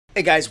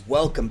Hey guys,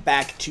 welcome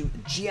back to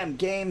GM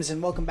Games and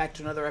welcome back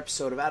to another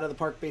episode of Out of the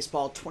Park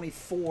Baseball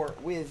 24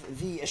 with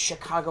the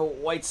Chicago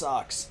White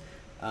Sox.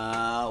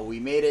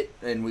 We made it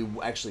and we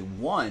actually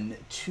won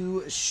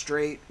 2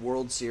 straight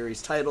World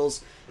Series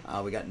titles.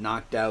 We got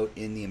knocked out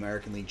in the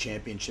American League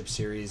Championship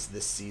Series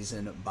this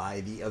season by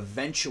the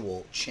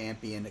eventual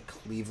champion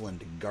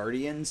Cleveland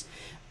Guardians.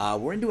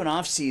 We're into an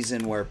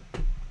off-season where,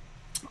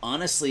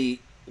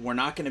 honestly, we're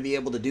not going to be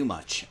able to do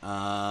much.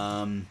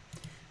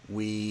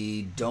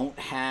 We don't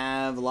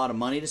have a lot of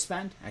money to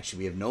spend. Actually,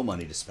 we have no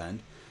money to spend.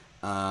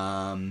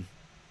 And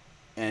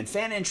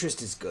fan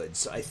interest is good,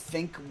 so I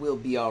think we'll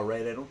be all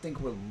right. I don't think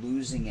we're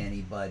losing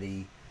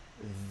anybody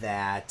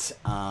that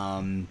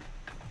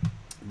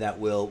that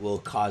will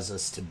cause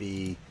us to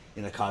be,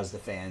 cause the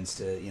fans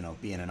to,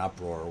 be in an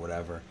uproar or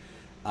whatever.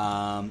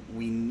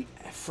 We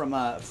from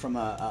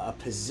a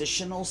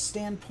positional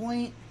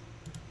standpoint,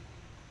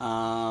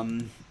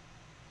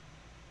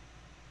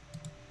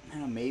 I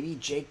don't know, maybe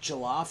Jake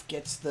Jaloff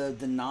gets the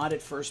nod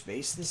at first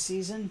base this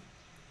season.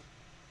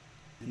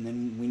 And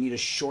then we need a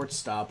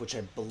shortstop, which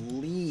I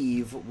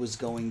believe was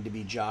going to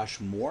be Josh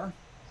Moore.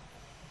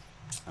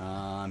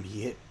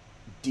 He hit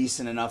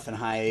decent enough in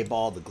high A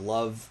ball. The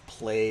glove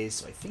plays,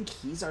 so I think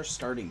he's our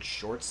starting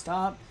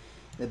shortstop.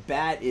 The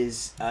bat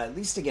is, at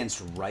least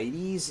against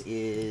righties,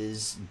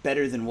 is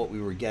better than what we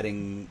were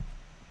getting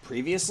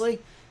previously.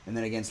 And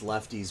then against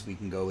lefties, we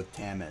can go with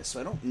Tamez.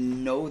 So I don't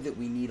know that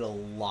we need a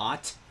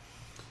lot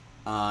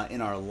in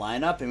our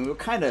lineup, and we were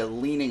kind of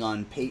leaning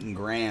on Peyton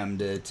Graham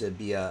to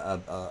be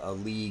a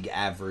league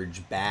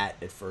average bat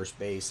at first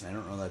base, and I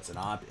don't know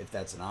if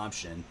that's an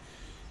option.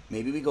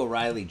 Maybe we go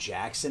Riley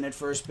Jackson at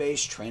first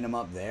base, train him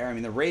up there. I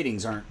mean, the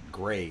ratings aren't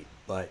great,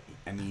 but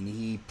I mean,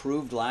 he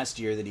proved last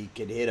year that he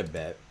could hit a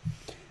bit.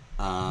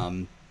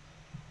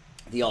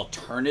 The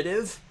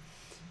alternative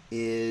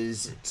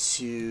is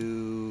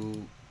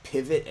to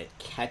pivot at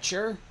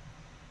catcher.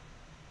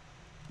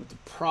 But the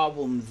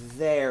problem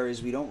there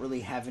is we don't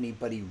really have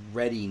anybody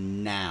ready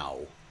now.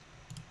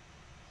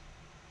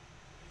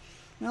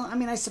 Well, I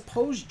mean, I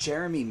suppose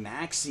Jeremy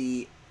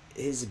Maxey,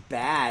 his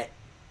bat,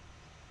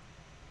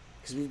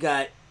 because we've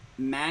got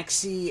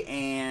Maxey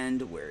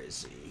and, where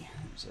is he?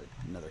 There's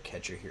another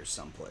catcher here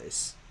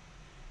someplace.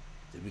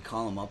 Did we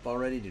call him up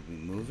already? Did we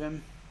move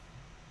him?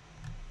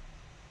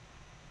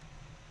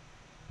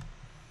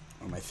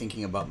 Or am I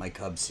thinking about my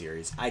Cubs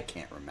series? I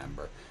can't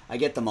remember. I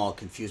get them all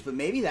confused, but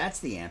maybe that's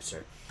the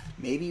answer.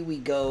 Maybe we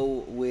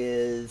go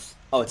with...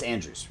 Oh, it's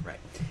Andrews, right.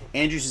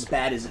 Andrews'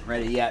 bat isn't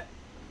ready yet.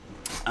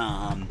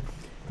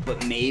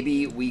 But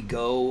maybe we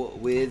go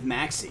with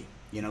Maxey.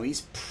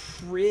 He's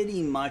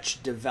pretty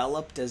much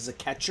developed as a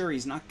catcher.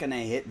 He's not going to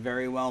hit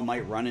very well,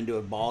 might run into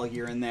a ball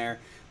here and there,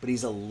 but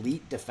he's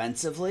elite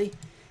defensively.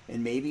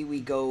 And maybe we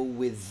go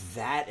with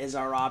that as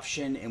our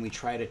option, and we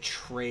try to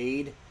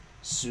trade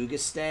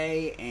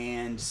Sugestay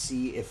and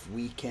see if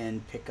we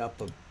can pick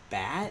up a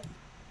bat.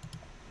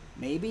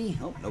 Maybe.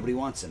 Oh, nobody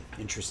wants him.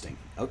 Interesting.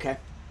 Okay.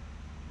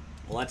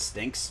 Well, that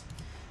stinks.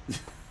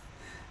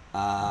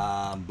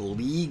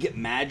 League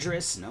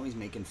Madras. No, he's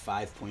making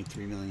 $5.3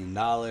 million.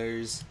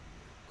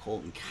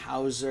 Colton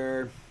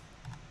Cowser.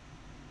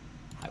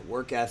 High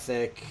work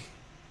ethic.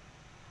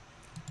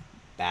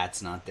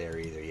 Bat's not there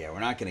either. Yeah, we're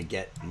not going to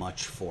get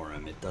much for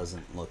him, it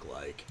doesn't look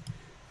like.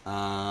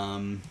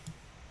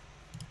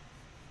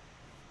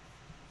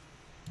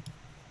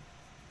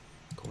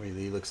 Corey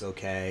Lee looks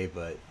okay,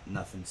 but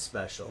nothing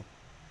special.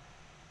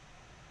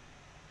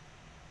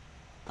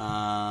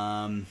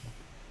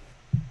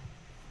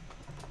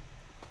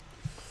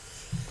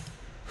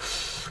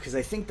 Because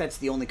I think that's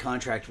the only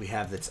contract we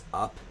have that's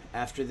up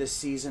after this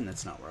season.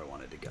 That's not where I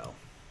wanted to go.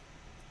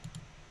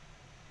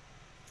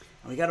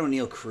 We got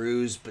O'Neal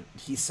Cruz, but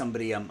he's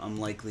somebody I'm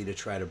likely to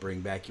try to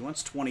bring back. He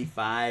wants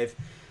 25.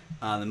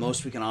 The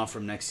most we can offer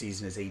him next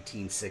season is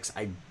 18.6.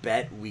 I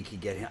bet we could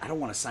get him. I don't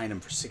want to sign him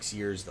for 6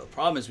 years, though. The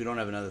problem is we don't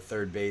have another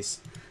third base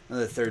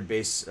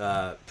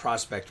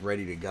prospect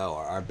ready to go.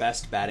 Our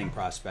best batting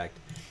prospect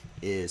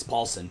is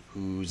Paulson,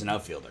 who's an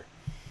outfielder.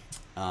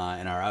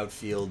 And our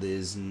outfield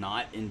is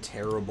not in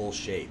terrible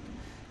shape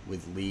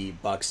with Lee,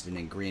 Buxton,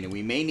 and Green. And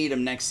we may need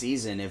him next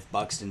season if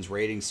Buxton's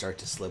ratings start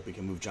to slip. We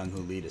can move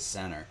Jung-Hoo Lee to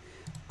center.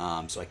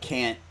 So I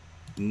can't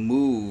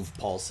move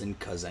Paulson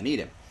because I need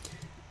him.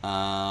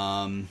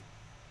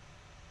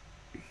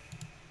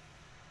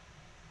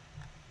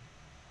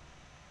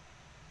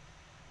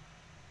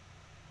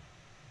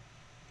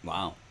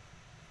 Wow.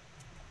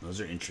 Those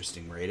are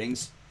interesting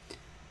ratings.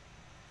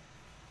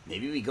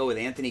 Maybe we go with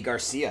Anthony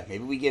Garcia.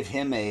 Maybe we give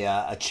him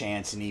a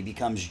chance and he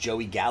becomes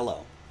Joey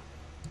Gallo.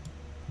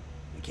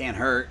 It can't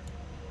hurt.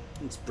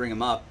 Let's bring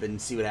him up and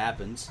see what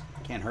happens.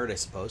 Can't hurt, I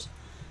suppose.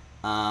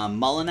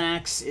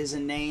 Mullinax is a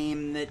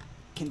name that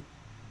can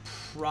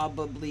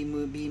probably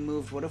be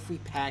moved. What if we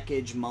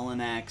package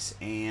Mullinax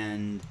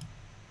and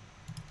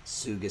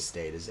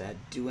Sugestay? Does that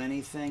do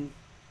anything?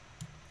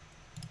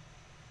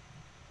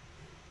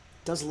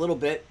 Does a little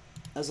bit.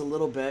 Does a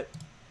little bit.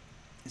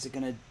 Is it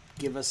going to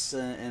give us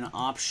an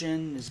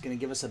option. Is going to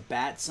give us a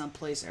bat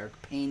someplace. Eric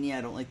Pena.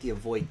 I don't like the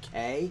avoid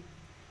K.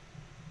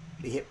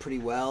 He hit pretty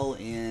well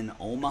in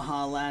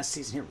Omaha last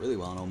season. Hit really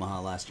well in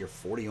Omaha last year.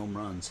 40 home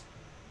runs.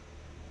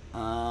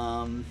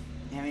 I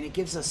mean, it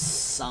gives us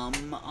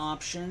some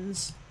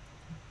options.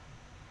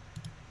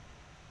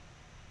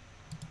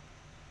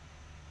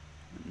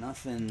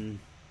 Nothing.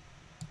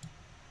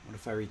 What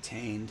if I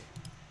retained?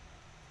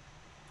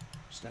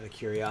 Just out of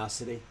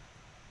curiosity.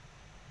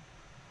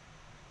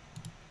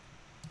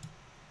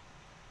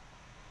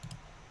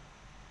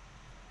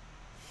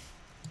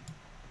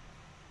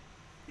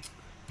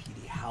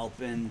 P.D.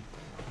 Halpin.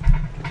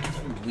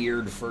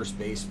 Weird first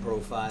base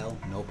profile.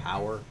 No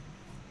power.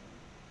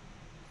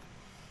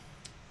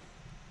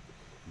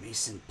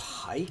 Mason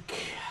Pike.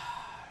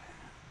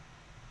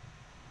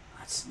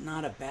 That's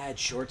not a bad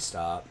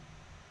shortstop.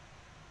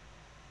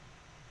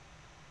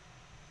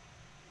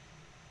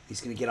 He's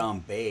going to get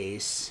on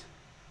base,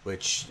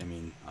 which, I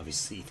mean,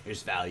 obviously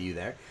there's value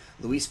there.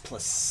 Luis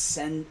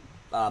Placencia.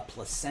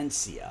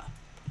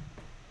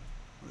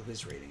 What do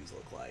his ratings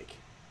look like?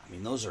 I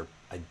mean, those are,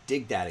 I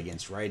dig that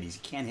against righties. He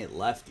can't hit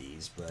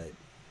lefties, but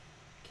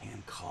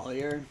Cam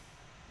Collier.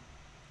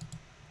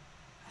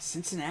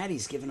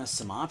 Cincinnati's given us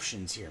some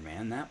options here,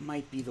 man. That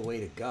might be the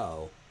way to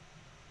go.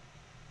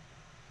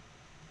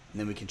 And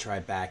then we can try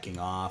backing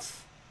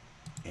off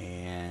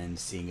and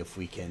seeing if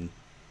we can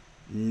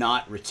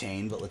not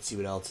retain, but let's see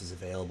what else is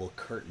available.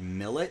 Kurt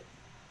Millett.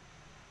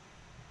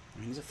 I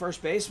mean, he's a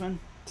first baseman.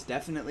 It's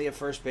definitely a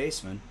first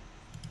baseman.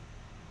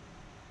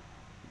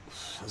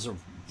 Those are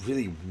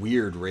really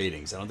weird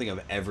ratings. I don't think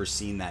I've ever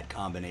seen that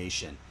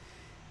combination.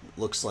 It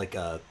looks like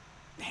a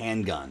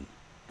handgun.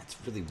 That's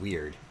really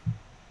weird.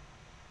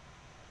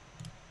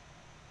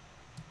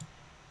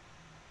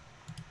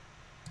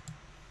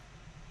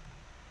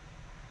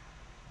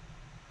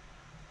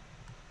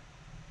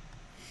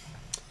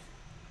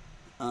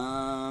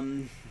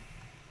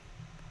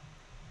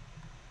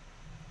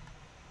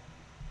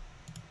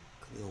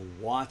 Khalil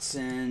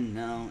Watson,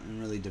 no,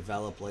 didn't really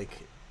develop like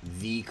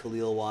the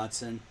Khalil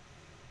Watson.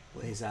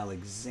 Blaze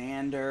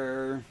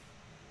Alexander.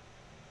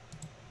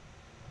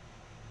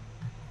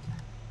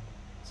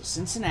 So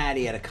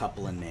Cincinnati had a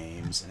couple of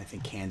names, and I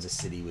think Kansas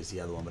City was the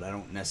other one, but I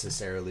don't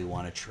necessarily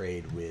want to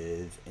trade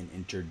with an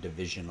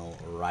interdivisional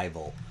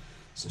rival.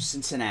 So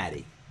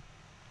Cincinnati,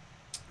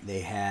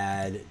 they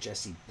had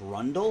Jesse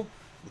Brundle.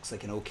 Looks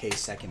like an okay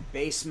second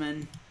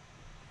baseman.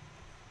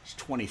 He's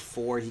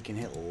 24. He can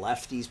hit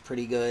lefties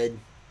pretty good.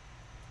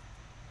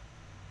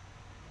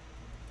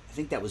 I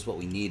think that was what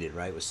we needed,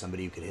 right? Was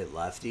somebody who could hit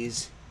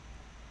lefties.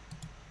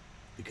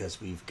 Because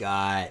we've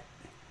got...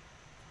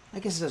 I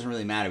guess it doesn't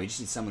really matter. We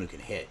just need someone who can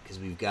hit. Because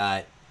we've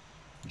got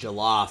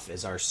Jaloff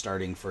as our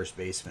starting first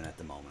baseman at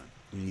the moment.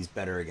 And he's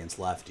better against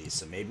lefties.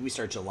 So maybe we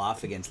start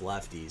Jaloff against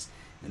lefties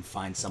and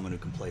find someone who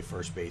can play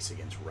first base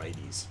against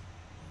righties.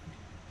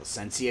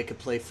 Placencia could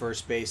play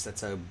first base.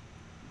 That's a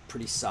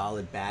pretty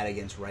solid bat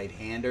against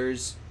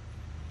right-handers.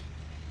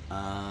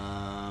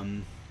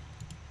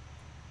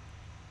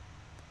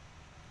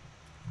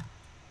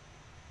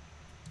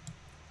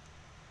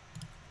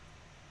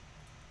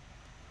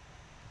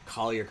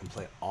 Collier can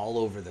play all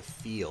over the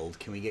field.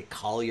 Can we get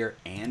Collier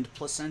and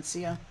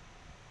Placencia?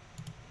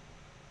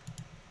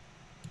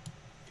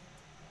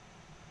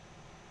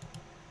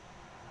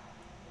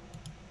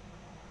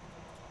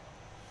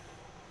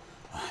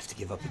 To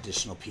give up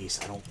additional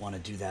piece. I don't want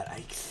to do that. I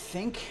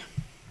think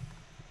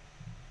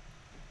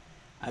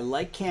I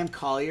like Cam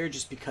Collier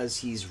just because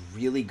he's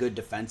really good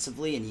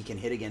defensively and he can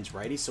hit against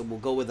righties. So we'll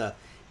go with a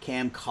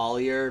Cam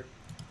Collier.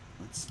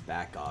 Let's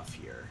back off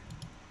here.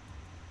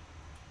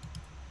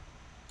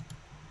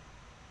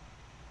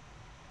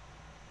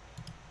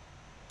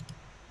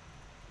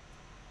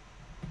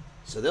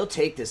 So they'll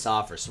take this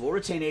offer. So we'll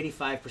retain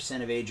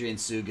 85% of Adrian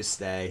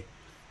Sugastay.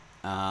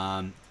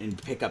 And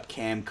pick up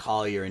Cam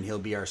Collier, and he'll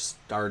be our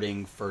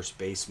starting first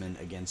baseman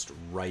against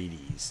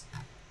righties.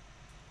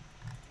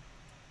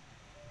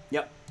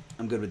 Yep,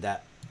 I'm good with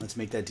that. Let's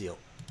make that deal.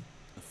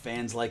 The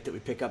fans like that we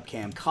pick up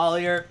Cam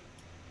Collier.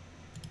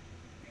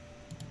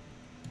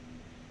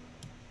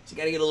 So you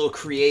got to get a little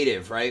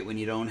creative, right? When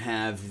you don't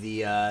have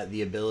the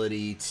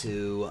ability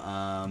to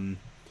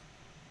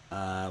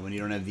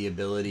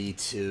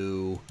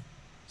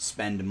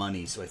spend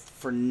money. So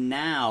for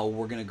now,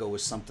 we're gonna go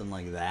with something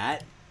like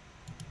that.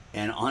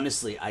 And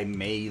honestly, I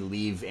may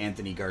leave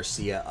Anthony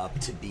Garcia up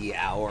to be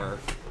our,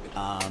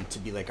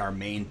 like our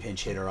main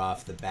pinch hitter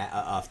off the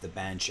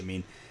bench. I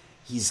mean,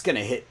 he's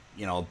gonna hit,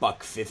 you know,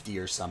 $150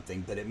 or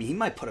something. But I mean, he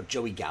might put up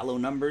Joey Gallo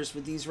numbers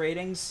with these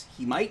ratings.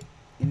 He might.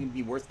 It'd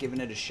be worth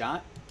giving it a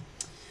shot.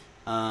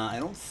 I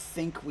don't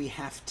think we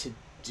have to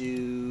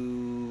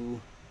do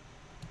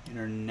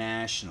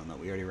international. No,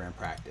 we already ran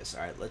practice.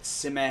 All right, let's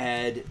sim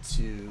ahead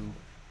to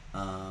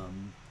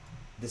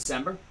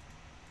December.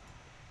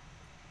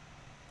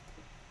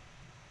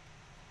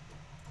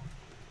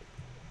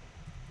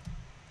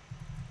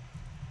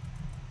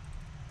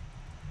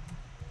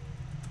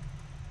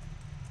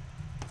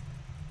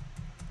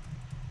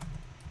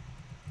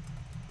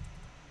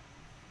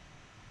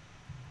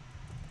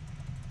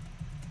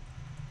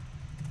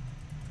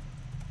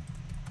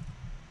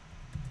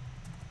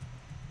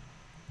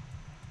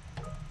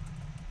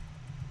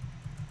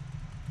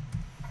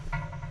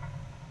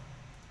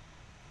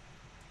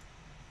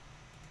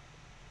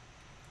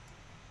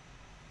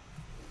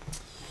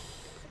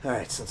 All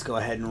right, so let's go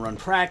ahead and run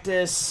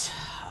practice.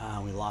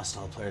 We lost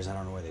all the players. I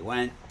don't know where they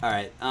went. All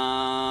right.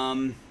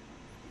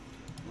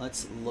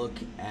 Let's look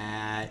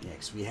at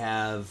next. We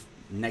have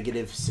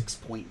negative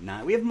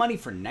 6.9. We have money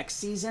for next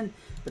season,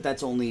 but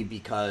that's only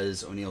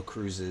because O'Neal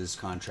Cruz's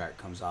contract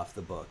comes off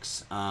the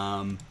books.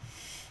 And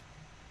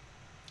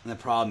the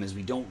problem is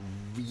we don't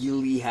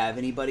really have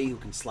anybody who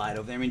can slide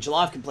over there. I mean,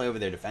 Jalov can play over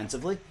there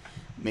defensively.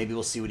 Maybe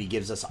we'll see what he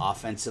gives us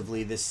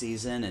offensively this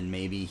season, and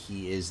maybe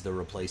he is the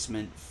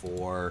replacement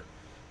for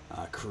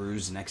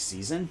Cruz next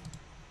season.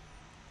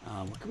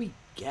 What can we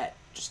get,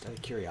 just out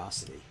of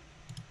curiosity?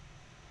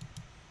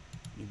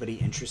 Anybody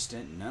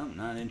interested? No,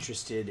 not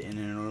interested in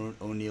an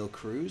O'Neal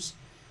Cruz.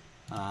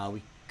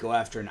 We go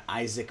after an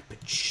Isaac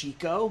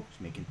Pacheco. He's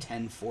making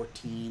 10,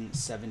 14,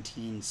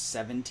 17,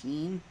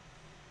 17.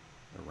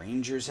 The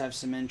Rangers have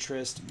some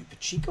interest. I mean,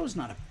 Pacheco's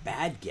not a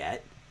bad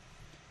get.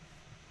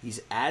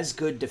 He's as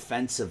good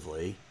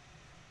defensively.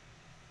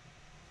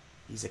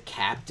 He's a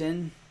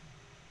captain.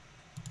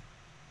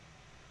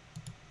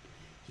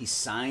 He's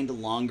signed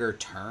longer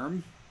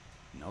term.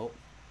 Nope.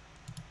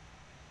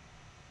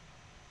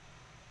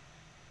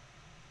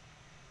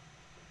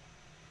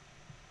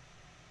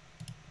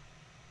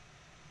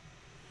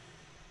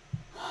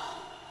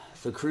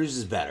 So Cruz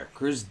is better.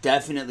 Cruz is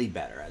definitely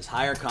better. Has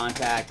higher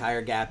contact,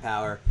 higher gap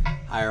power,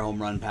 higher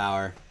home run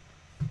power.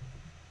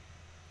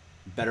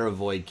 Better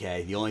avoid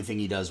K. The only thing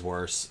he does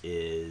worse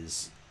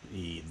is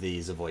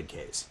these avoid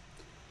Ks.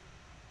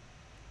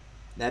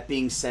 That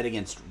being said,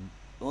 against,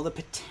 well, the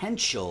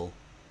potential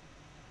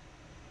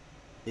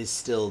is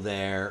still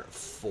there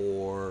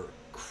for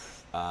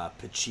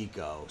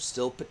Pacheco.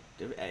 Still,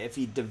 if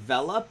he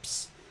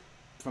develops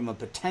from a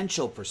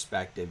potential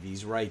perspective,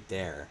 he's right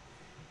there.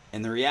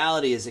 And the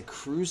reality is that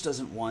Cruz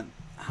doesn't want,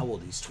 how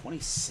old? He's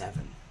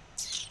 27.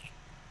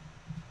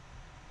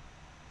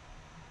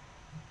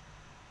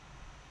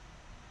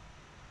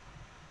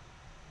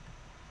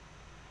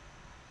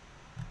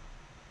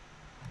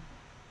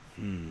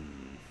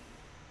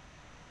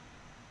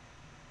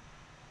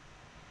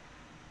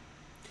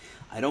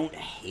 I don't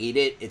hate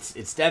it.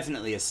 It's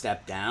definitely a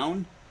step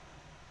down.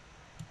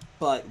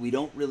 But we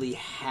don't really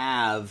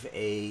have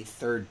a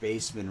third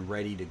baseman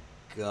ready to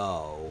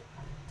go.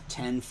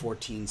 10,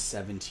 14,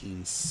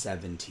 17,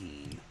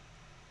 17.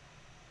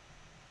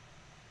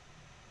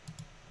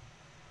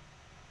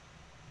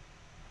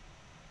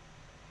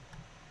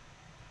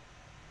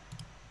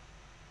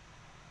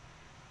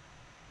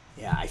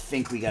 Yeah, I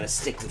think we got to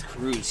stick with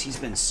Cruz. He's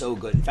been so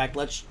good. In fact,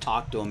 let's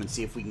talk to him and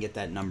see if we can get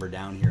that number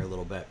down here a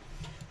little bit.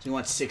 So we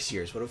want 6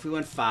 years. What if we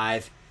went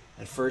 5?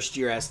 That first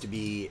year has to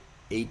be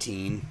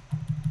 18.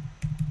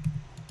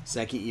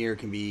 Second year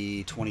can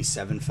be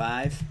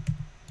 27.5.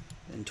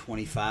 Then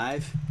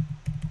 25.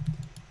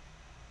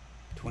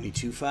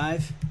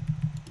 22.5.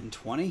 And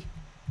 20.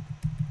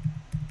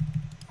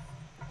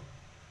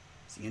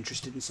 Is he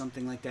interested in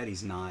something like that?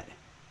 He's not.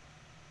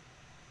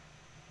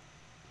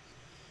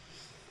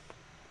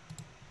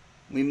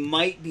 We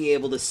might be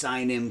able to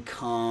sign him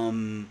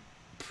come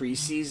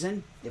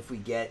preseason if we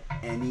get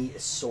any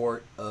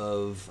sort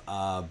of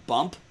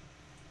bump.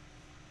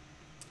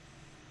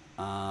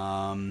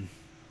 Dorito,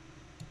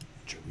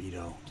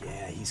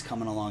 yeah, he's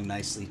coming along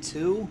nicely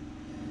too.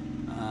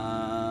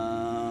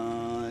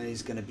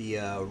 He's going to be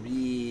a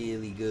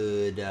really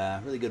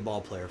good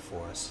ball player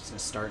for us. He's going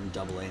to start in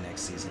Double-A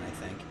next season, I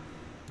think.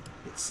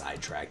 Gets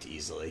sidetracked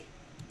easily,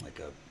 like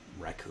a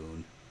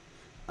raccoon.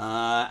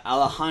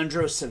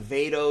 Alejandro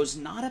Acevedo's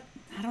not a,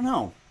 I don't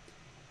know.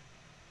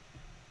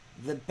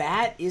 The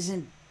bat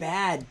isn't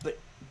bad, but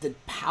the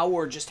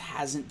power just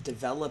hasn't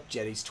developed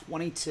yet. He's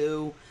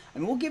 22. I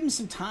mean, we'll give him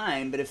some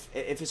time, but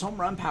if his home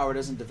run power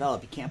doesn't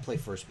develop, he can't play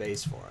first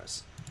base for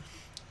us.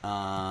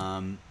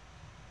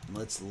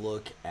 Let's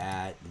look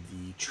at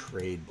the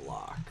trade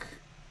block.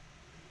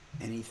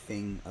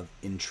 Anything of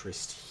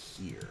interest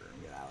here?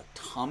 We got Alec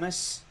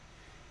Thomas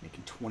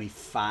making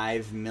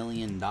 $25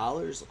 million.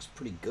 Looks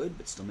pretty good,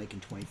 but still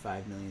making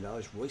 $25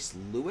 million. Royce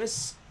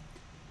Lewis.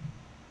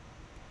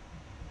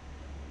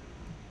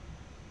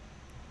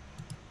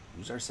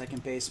 Who's our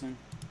second baseman?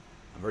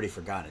 I've already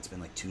forgotten. It's been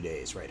like 2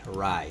 days, right?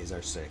 Harai is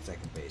our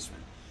second baseman.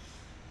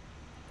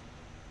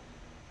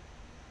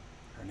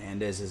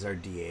 Hernandez is our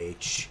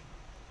DH.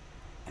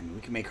 I mean,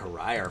 we can make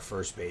Harai our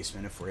first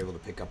baseman if we're able to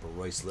pick up a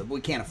Royce Lewis. But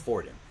we can't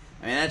afford him.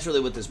 I mean, that's really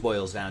what this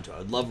boils down to. I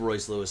would love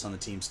Royce Lewis on the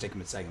team, stick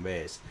him at second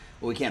base.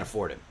 But we can't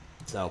afford him.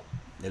 So,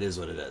 it is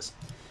what it is.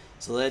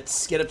 So,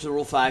 let's get up to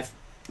Rule 5.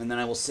 And then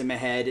I will sim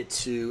ahead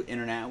to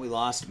Internet. We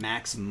lost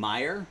Max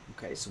Meyer.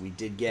 Okay, so we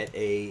did get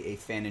a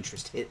fan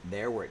interest hit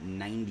there. We're at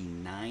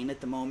 99 at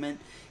the moment.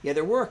 Yeah,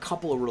 there were a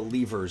couple of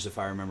relievers, if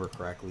I remember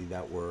correctly,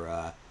 that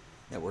were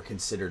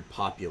considered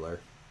popular.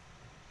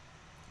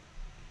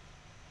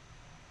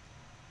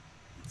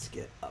 Let's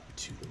get up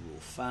to the Rule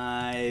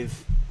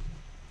 5.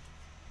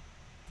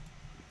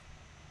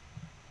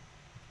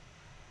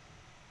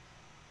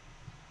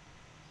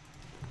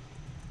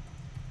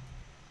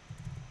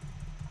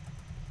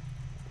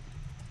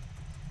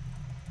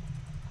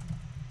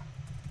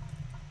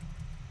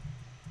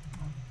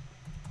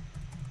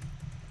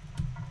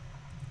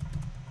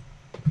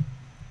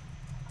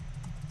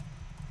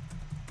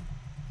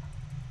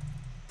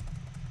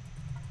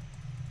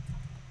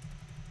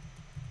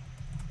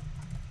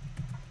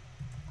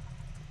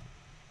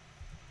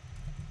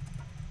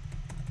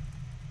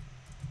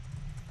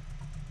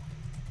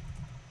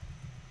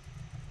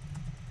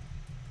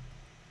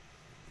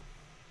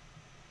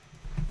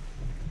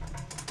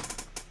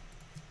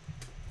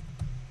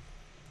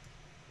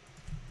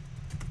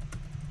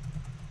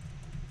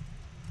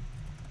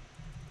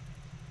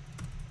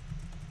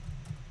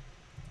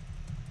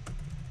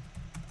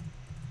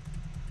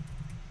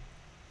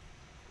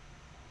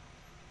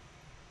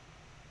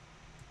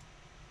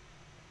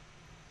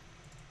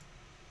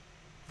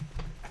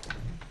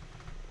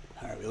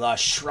 We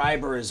lost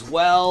Schreiber as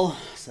well,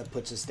 so that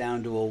puts us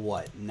down to a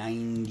what?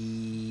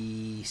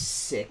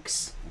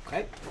 96.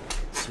 Okay,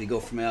 so we go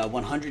from a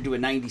 100 to a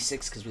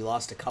 96 because we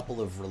lost a couple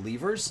of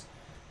relievers.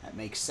 That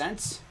makes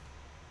sense.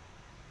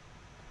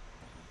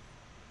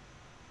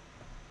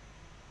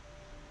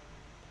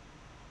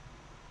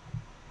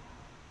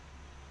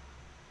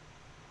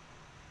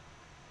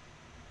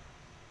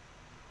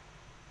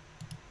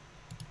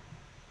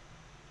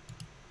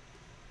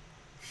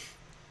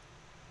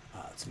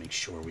 Let's make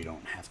sure we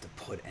don't have to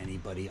put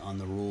anybody on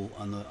the rule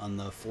on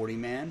the 40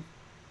 man.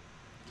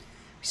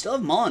 We still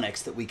have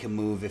Mullinex that we can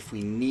move if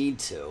we need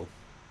to.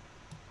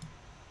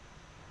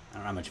 I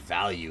don't know how much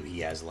value he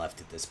has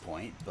left at this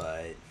point,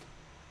 but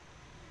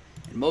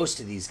and most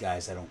of these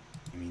guys I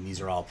mean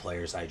these are all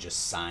players I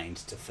just signed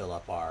to fill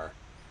up our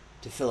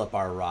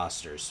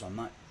rosters, so I'm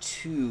not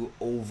too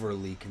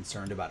overly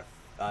concerned about it.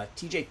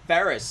 TJ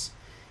Ferris,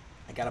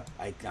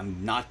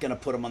 I'm not gonna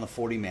put him on the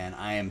 40 man.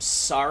 I am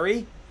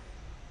sorry.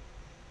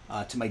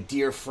 To my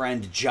dear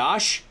friend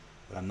Josh,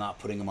 but I'm not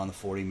putting him on the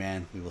 40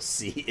 man. We will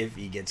see if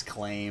he gets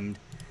claimed.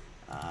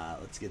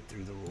 Let's get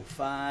through the Rule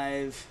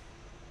 5.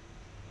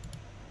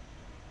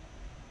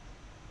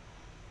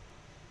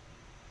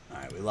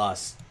 All right, we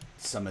lost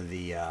some of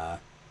the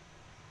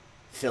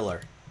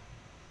filler.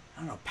 I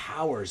don't know,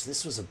 Powers.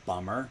 This was a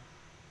bummer.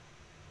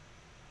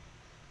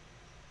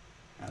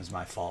 That was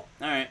my fault.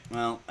 All right,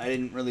 well, I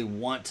didn't really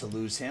want to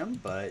lose him,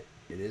 but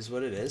it is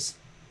what it is.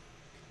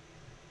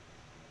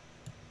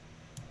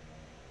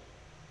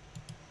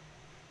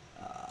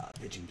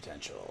 Pitching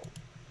potential.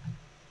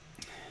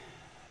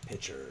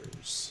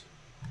 Pitchers.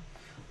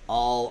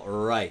 All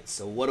right.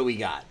 So what do we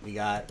got? We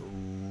got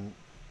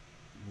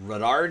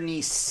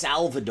Rodney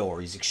Salvador.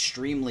 He's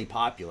extremely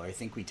popular. I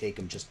think we take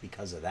him just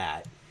because of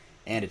that.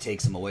 And it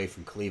takes him away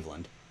from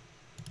Cleveland.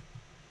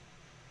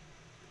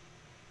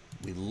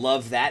 We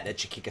love that.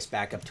 That should kick us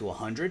back up to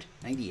 100.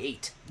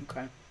 98.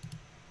 Okay.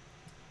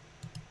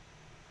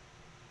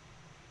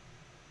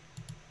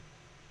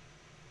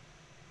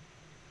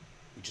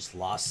 Just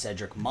lost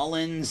Cedric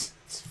Mullins.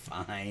 It's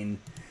fine.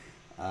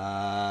 Joey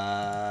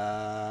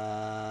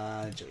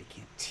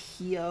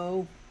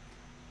Cantillo.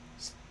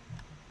 He's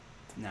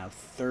now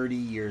 30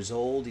 years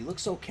old. He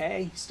looks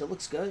okay. Still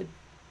looks good.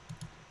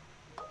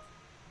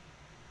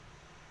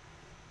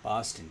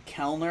 Boston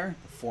Kellner,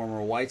 the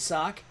former White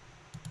Sox.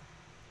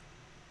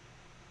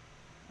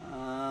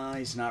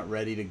 He's not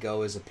ready to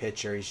go as a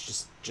pitcher.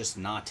 He's just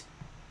not.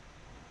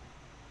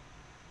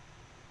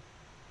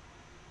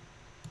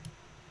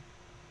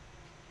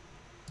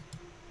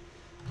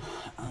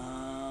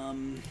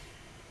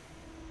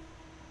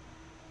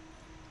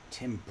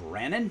 Tim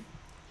Brannon.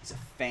 He's a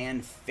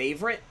fan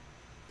favorite.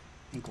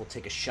 I think we'll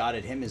take a shot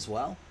at him as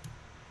well.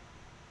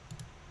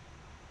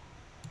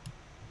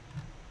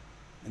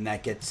 And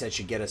that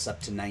should get us up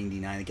to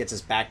 99. It gets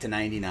us back to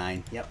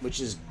 99. Yep, which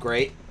is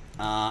great.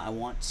 I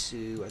want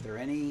to... Are there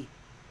any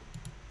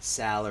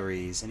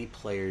salaries, any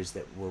players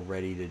that we're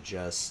ready to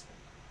just...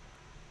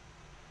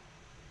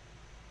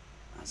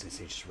 I was going to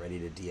say just ready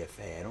to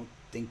DFA. I don't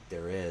think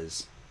there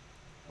is.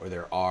 Or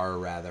there are,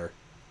 rather.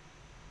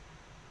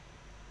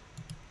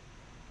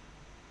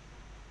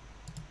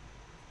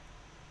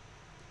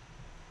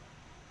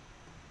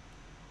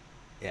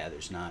 Yeah,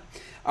 there's not.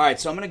 All right,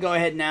 so I'm going to go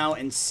ahead now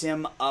and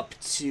sim up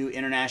to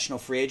international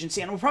free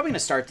agency. And we're probably going to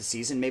start the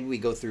season. Maybe we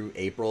go through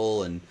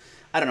April, and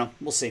I don't know.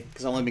 We'll see,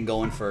 because I've only been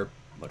going for,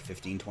 what,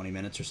 15, 20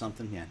 minutes or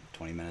something? Yeah,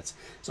 20 minutes.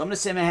 So I'm going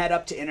to sim ahead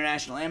up to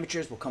international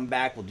amateurs. We'll come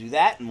back, we'll do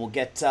that, and we'll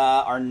get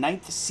our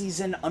 9th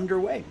season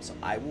underway. So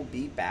I will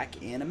be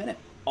back in a minute.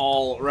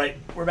 All right,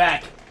 we're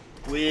back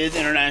with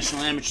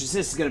international amateurs.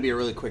 This is going to be a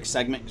really quick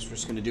segment because we're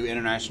just going to do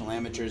international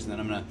amateurs, and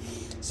then I'm going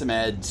to sim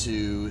ahead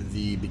to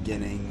the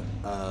beginning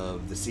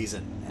of the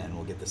season, and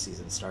we'll get the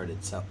season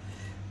started. So,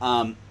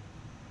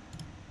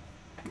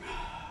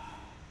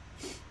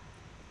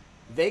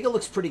 Vega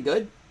looks pretty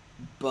good,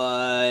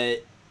 but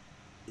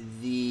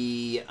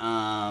the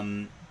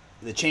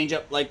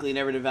changeup likely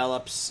never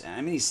develops.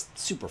 I mean, he's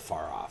super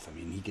far off. I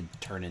mean, he could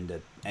turn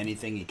into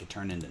anything. He could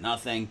turn into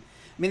nothing.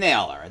 I mean, they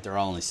all are, right? They're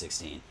all only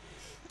 16.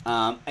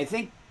 I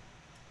think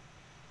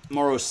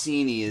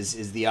Morosini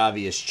is the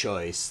obvious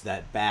choice.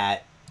 That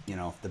bat, you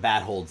know, if the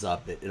bat holds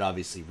up, it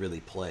obviously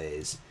really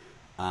plays.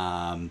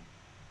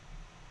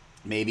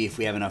 Maybe if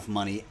we have enough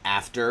money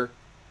after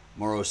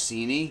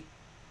Morosini,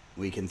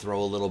 we can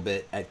throw a little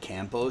bit at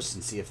Campos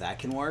and see if that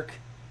can work.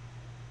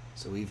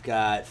 So we've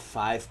got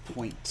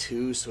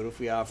 5.2, so what if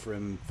we offer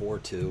him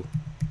 4.2?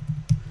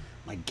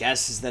 My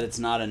guess is that it's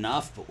not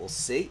enough, but we'll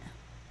see.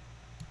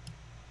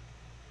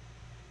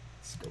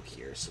 Let's go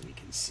here so we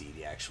can see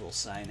the actual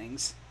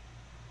signings.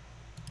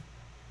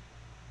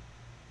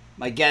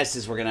 My guess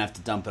is we're going to have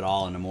to dump it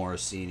all into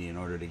Morosini in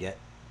order to get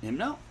him.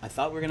 No, I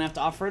thought we were going to have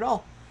to offer it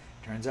all.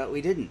 Turns out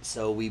we didn't.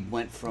 So we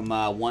went from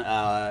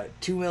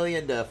 2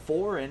 million to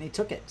 4, and he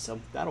took it. So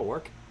that'll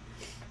work.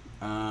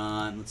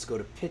 Let's go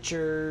to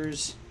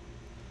pitchers.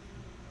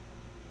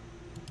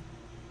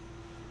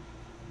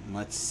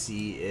 Let's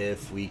see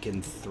if we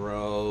can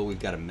throw... We've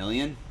got $1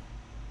 million.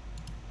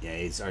 Yeah,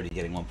 he's already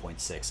getting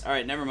 1.6. All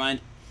right, never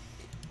mind.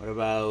 What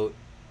about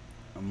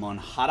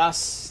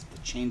Monjaras? The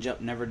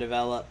changeup never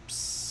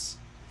develops.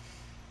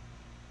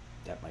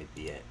 That might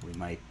be it. We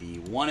might be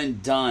one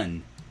and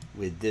done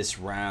with this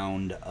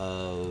round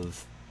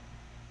of...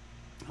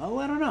 Oh,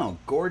 I don't know.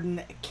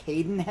 Gordon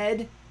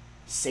Cadenhead?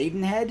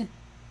 Sadenhead?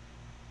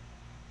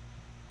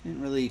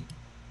 Didn't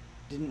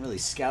really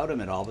scout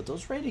him at all, but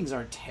those ratings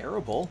aren't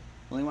terrible.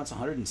 Only wants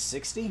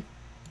 160.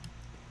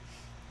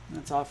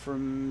 That's off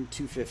from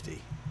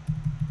 250.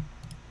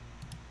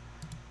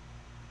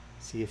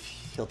 See if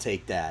he'll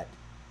take that.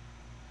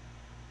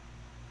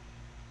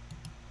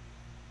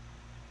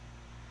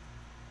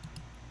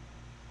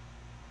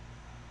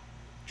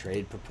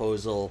 Trade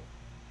proposal.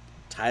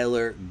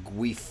 Tyler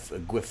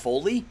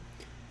Guifoli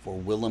for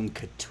Willem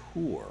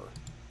Couture.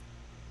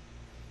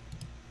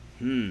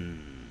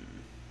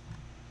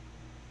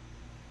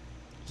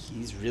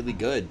 He's really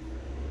good.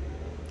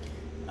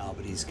 Oh,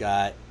 but he's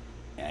got...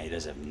 Yeah, he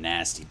does have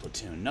nasty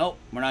platoon. Nope,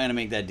 we're not going to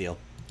make that deal.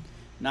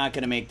 Not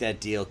going to make that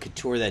deal.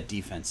 Couture, that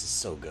defense is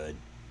so good.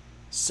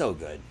 So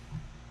good.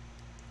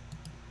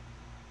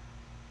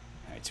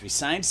 All right, so we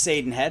signed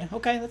Sadenhead.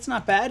 Okay, that's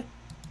not bad.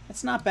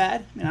 That's not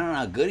bad. I mean, I don't know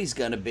how good he's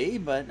going to be,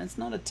 but that's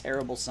not a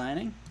terrible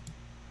signing.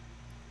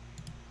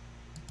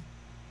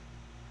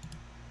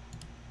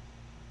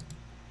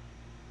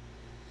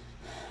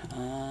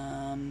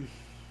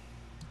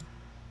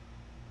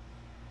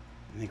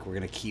 I think we're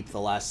going to keep the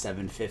last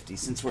 750.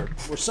 Since we're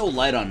so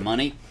light on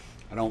money,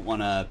 I don't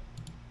want to...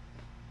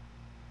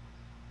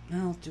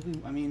 Well, do we...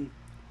 I mean,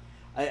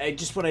 I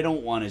just... What I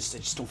don't want is... I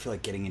just don't feel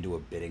like getting into a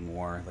bidding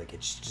war. Like,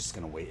 it's just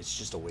going to wait. It's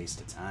just a waste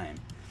of time.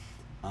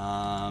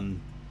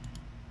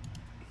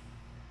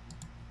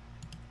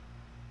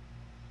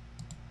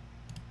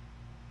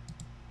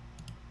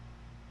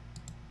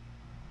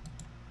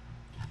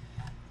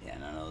 Yeah,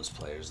 none of those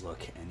players look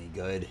any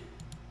good.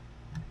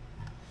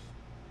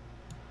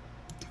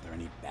 Are there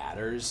any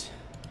batters?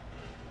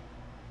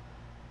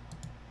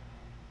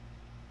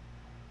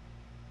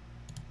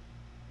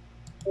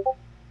 No.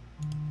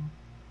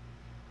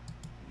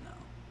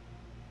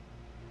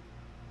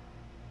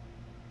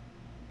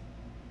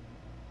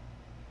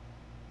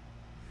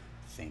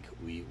 I think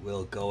we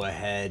will go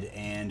ahead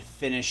and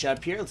finish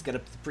up here. Let's get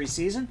up to the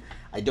preseason.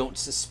 I don't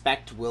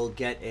suspect we'll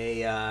get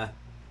a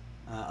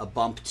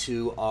bump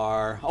to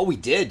our... Oh, we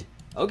did.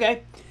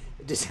 Okay.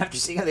 Just after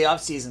seeing how the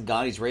offseason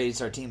gone, he's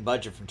raised our team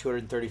budget from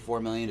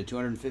 $234 million to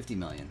 $250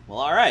 million. Well,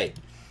 all right.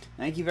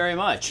 Thank you very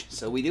much.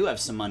 So we do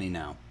have some money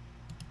now.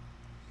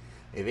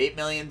 We have $8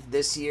 million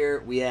this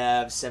year. We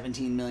have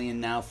 $17 million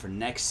now for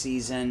next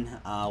season.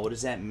 What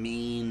does that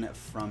mean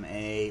from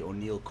a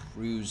O'Neal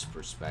Cruz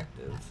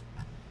perspective?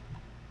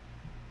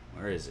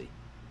 Where is he?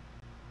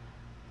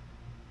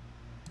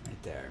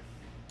 Right there.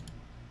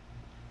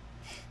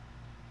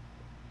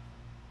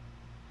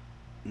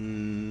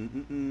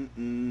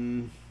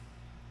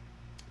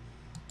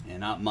 Yeah,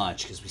 not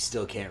much, because we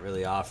still can't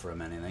really offer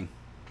him anything.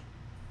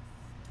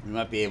 We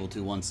might be able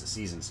to once the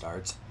season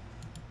starts.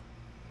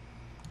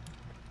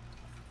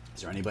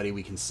 Is there anybody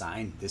we can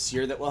sign this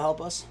year that will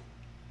help us?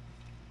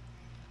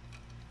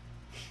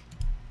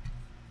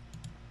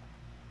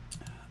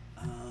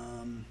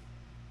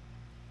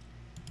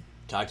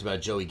 Talked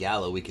about Joey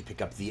Gallo. We could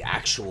pick up the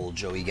actual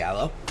Joey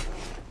Gallo.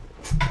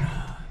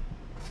 I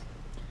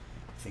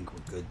think we're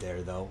good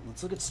there, though.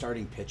 Let's look at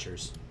starting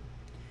pitchers.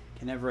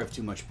 Can never have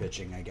too much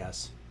pitching, I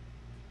guess.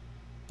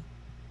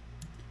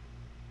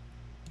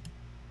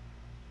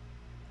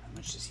 How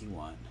much does he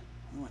want?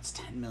 He wants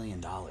 $10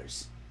 million. A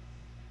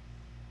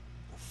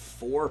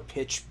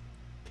 4-pitch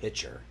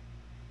pitcher.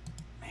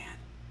 Man.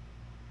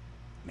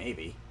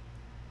 Maybe.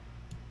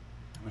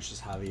 How much does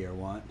Javier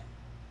want?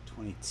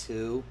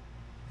 22.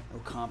 No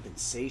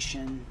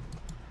compensation.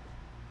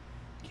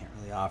 Can't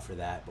really offer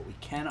that, but we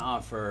can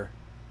offer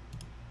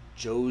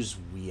Joe's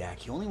Wiak.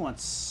 He only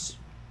wants...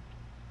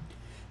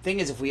 Thing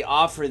is, if we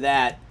offer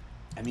that,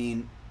 I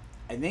mean,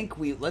 I think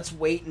let's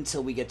wait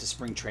until we get to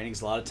spring training,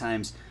 because a lot of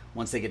times,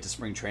 once they get to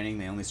spring training,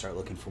 they only start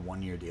looking for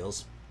 1-year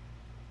deals.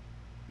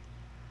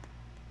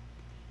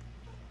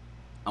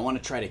 I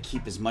want to try to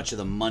keep as much of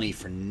the money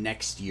for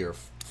next year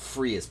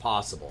free as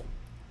possible.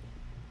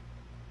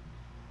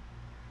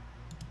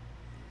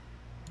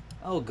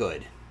 Oh,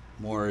 good.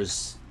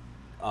 Moore's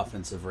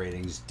offensive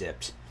ratings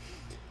dipped.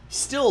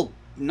 Still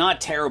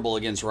not terrible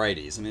against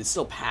righties. I mean, it's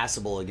still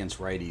passable against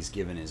righties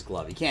given his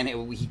glove. He can't hit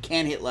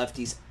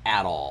lefties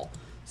at all.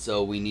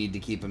 So we need to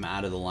keep him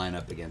out of the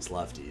lineup against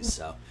lefties.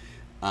 So,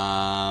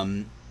 all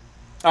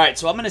right.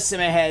 So I'm going to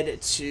sim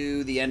ahead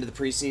to the end of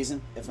the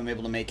preseason. If I'm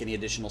able to make any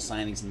additional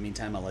signings in the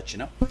meantime, I'll let you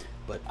know.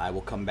 But I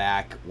will come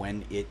back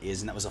when it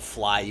is. And that was a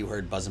fly you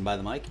heard buzzing by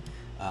the mic.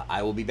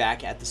 I will be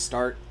back at the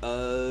start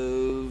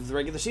of the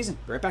regular season.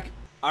 Be right back.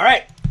 All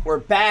right, we're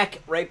back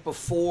right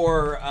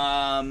before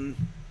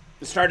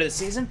the start of the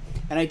season,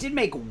 and I did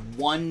make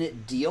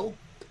one deal.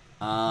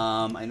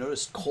 I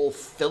noticed Cole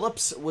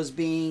Phillips was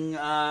being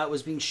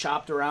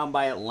shopped around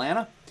by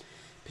Atlanta,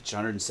 Pitched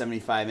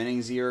 175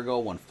 innings a year ago,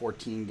 won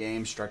 14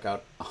 games, struck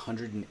out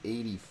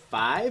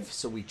 185.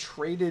 So we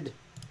traded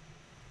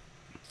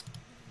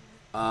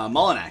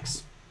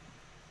Mullinax.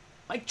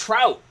 Mike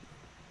Trout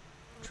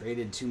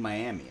traded to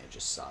Miami. I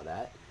just saw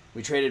that.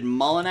 We traded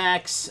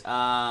Mullinax,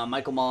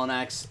 Michael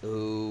Mullinax,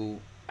 who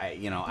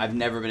I've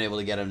never been able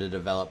to get him to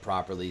develop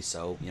properly.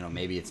 So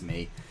maybe it's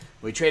me.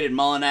 We traded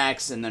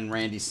Mullinax and then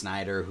Randy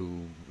Snyder,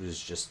 who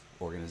was just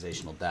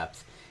organizational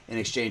depth, in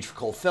exchange for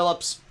Cole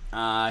Phillips.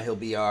 He'll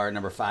be our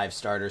number 5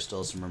 starter.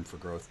 Still some room for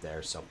growth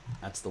there. So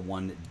that's the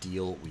one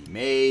deal we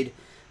made.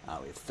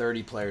 We have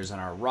 30 players on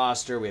our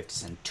roster. We have to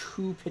send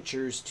 2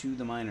 pitchers to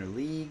the minor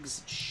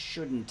leagues. It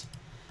shouldn't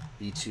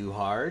be too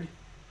hard.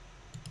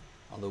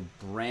 Although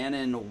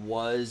Brannon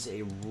was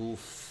a Rule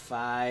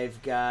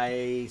 5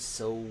 guy,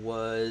 so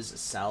was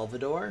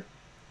Salvador.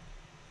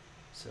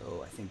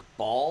 So I think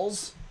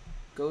Balls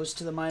goes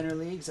to the minor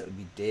leagues. That would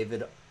be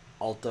David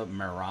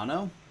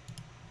Altamirano.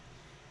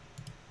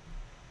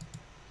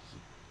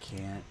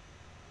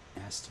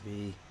 Has to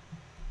be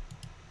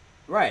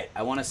right.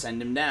 I want to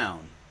send him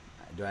down.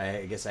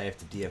 I guess I have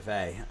to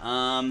DFA.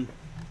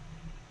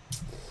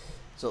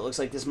 So it looks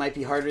like this might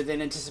be harder than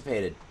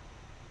anticipated,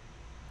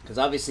 because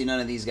obviously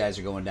none of these guys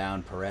are going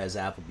down. Perez,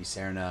 Appleby,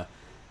 Serna,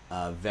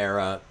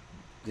 Vera,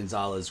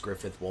 Gonzalez,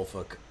 Griffith,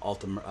 Wolfhook,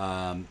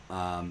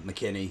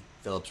 McKinney,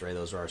 Phillips, Ray.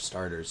 Those are our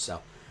starters. So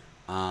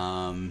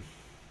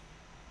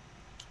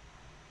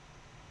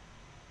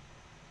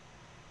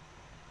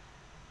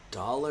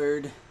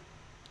Dollard.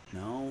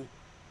 No.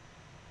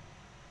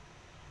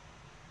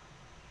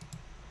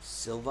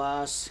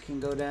 Silvas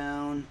can go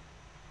down.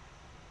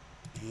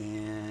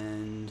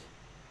 And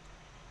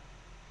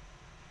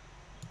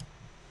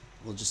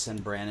we'll just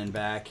send Brannon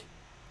back.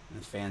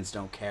 The fans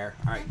don't care.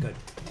 All right, good.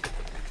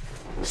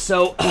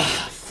 So,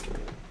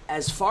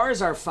 as far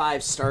as our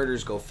 5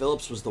 starters go,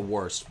 Phillips was the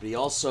worst. But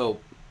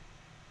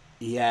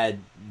he had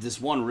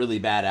this one really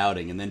bad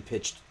outing and then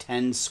pitched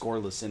 10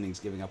 scoreless innings,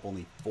 giving up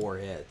only 4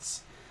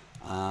 hits.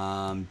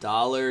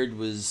 Dollard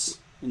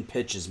didn't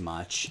pitch as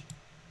much.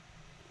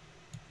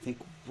 I think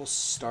we'll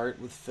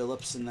start with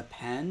Phillips in the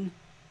pen.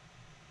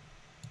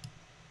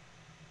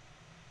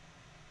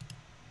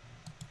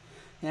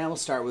 Yeah, we'll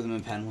start with him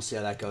in pen. We'll see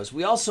how that goes.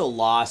 We also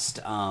lost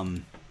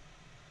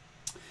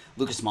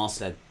Lucas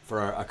Malstead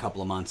for a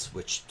couple of months,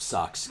 which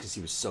sucks because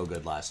he was so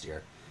good last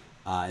year.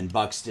 And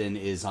Buxton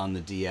is on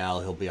the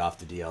DL. He'll be off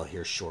the DL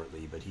here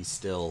shortly, but he's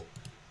still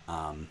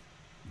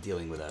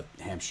dealing with a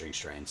hamstring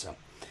strain. So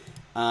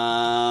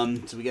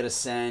we got to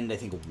send, I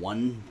think,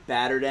 1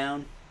 batter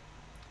down,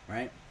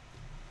 right?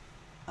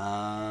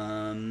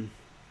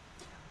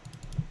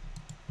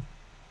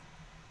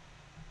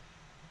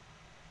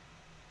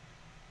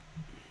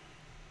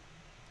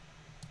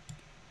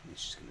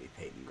 It's just going to be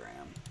Peyton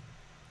Graham.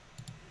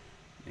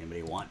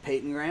 Anybody want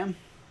Peyton Graham?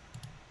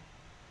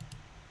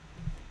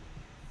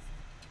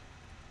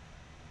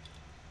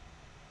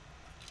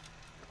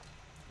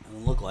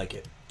 Doesn't look like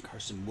it.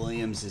 Carson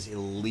Williams is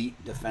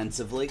elite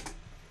defensively,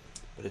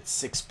 but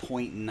it's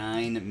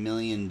 $6.9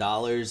 million.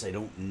 I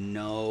don't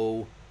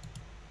know.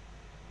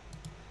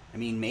 I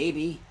mean,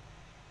 maybe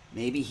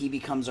he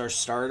becomes our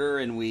starter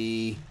and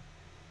we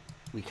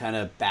kind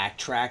of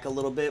backtrack a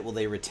little bit. Will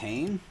they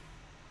retain?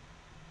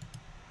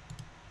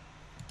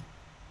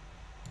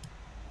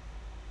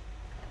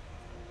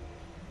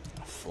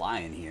 A fly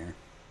in here.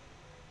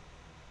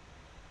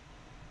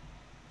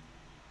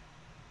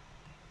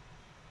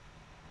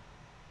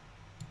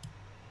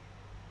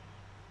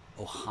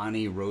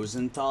 Ohani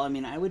Rosenthal. I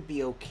mean, I would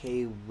be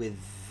okay with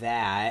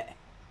that.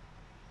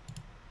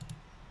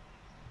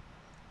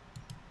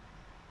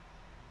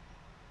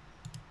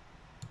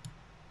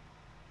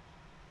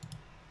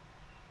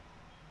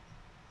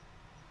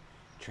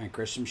 Trent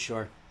Grisham,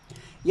 sure.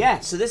 Yeah,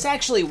 so this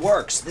actually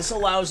works. This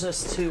allows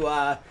us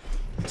to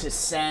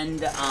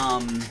send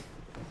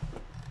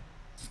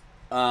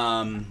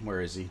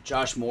where is he?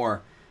 Josh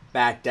Moore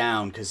back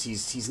down because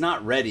he's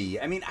not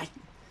ready. I mean,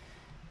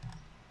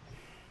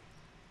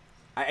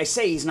 I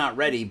say he's not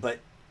ready, but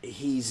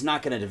he's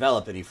not going to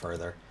develop any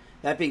further.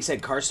 That being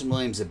said, Carson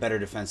Williams is a better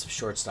defensive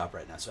shortstop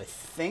right now, so I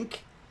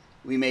think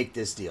we make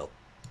this deal.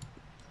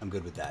 I'm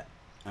good with that.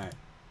 All right.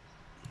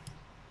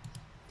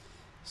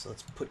 So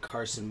let's put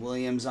Carson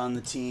Williams on the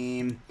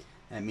team.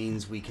 That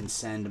means we can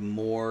send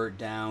Moore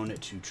down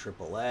to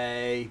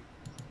AAA.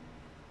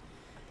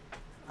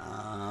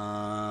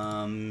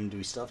 Do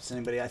we still have to send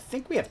anybody? I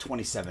think we have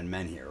 27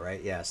 men here,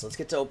 right? Yeah, so let's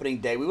get to opening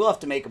day. We will have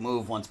to make a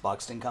move once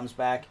Buxton comes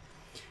back,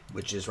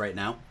 which is right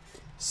now.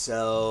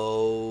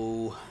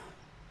 So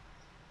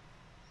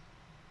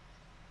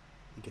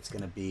I think it's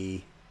going to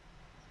be...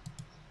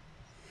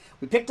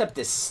 We picked up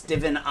this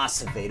Steven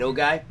Acevedo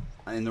guy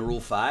in the Rule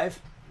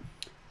 5.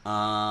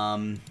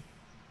 I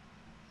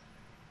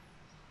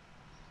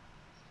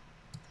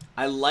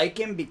like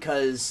him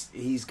because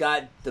he's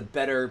got the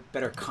better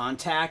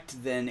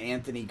contact than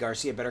Anthony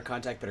Garcia. Better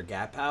contact, better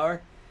gap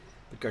power.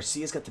 But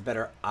Garcia's got the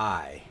better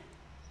eye.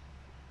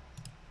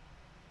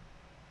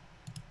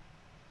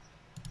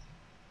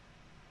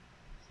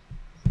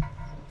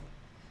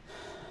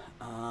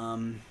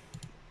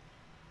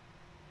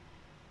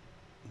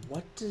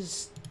 what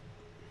does...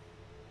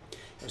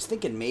 I was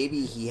thinking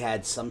maybe he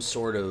had some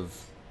sort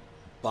of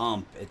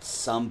bump at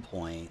some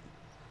point.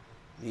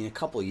 I mean, a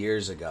couple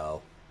years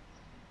ago.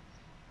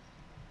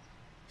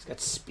 He's got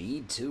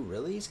speed, too.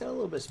 Really? He's got a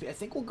little bit of speed. I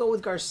think we'll go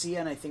with Garcia,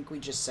 and I think we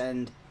just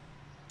send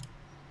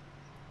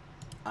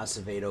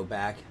Acevedo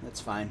back.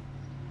 That's fine.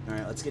 All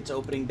right, let's get to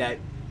opening day.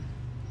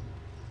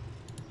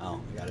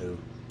 Oh, we got to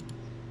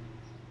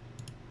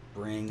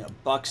bring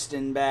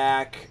Buxton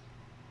back.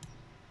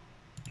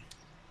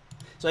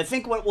 So I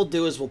think what we'll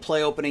do is we'll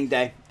play opening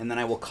day, and then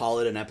I will call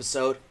it an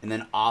episode. And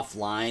then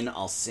offline,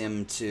 I'll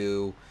sim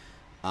to,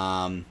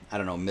 I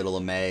don't know, middle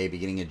of May,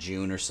 beginning of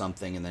June or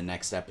something. And the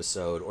next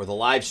episode, or the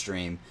live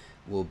stream,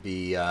 will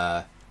be,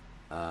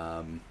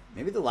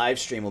 maybe the live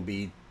stream will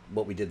be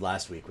what we did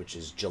last week, which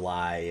is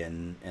July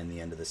and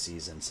the end of the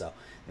season. So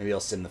maybe I'll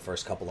sim the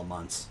first couple of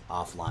months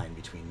offline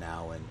between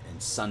now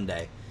and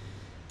Sunday.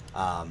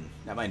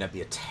 That might not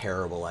be a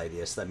terrible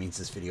idea, so that means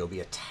this video will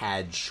be a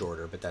tad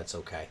shorter, but that's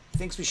okay.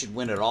 Thinks we should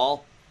win it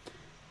all.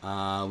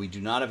 We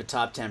do not have a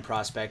top 10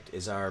 prospect.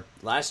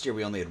 Last year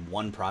we only had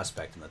one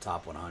prospect in the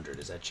top 100.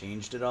 Has that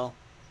changed at all?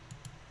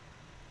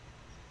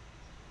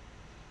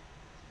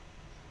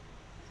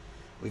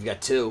 We've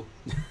got two.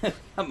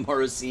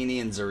 Morosini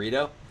and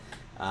Zarito.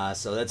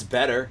 So that's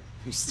better.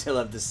 We still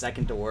have the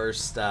second to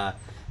worst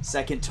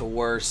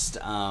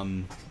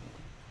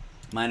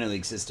minor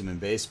league system in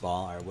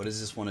baseball. All right, what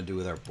does this want to do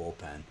with our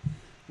bullpen?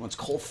 Once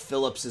Cole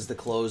Phillips is the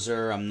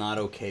closer, I'm not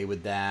okay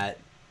with that.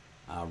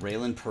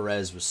 Raylan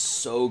Perez was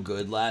so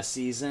good last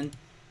season.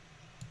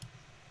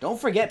 Don't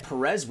forget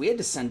Perez, we had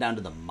to send down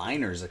to the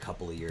minors a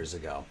couple of years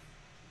ago.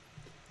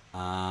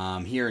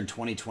 Here in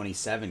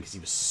 2027 because he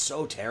was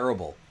so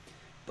terrible.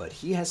 But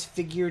he has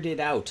figured it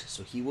out,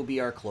 so he will be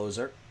our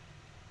closer.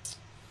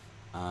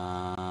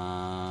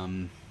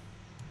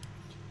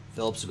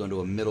 Phillips will go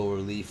into a middle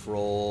relief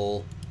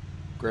role.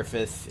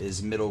 Griffith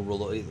is middle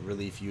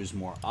relief used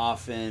more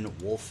often.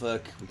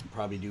 Wolfuk, we can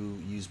probably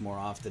use more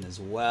often as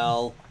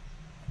well.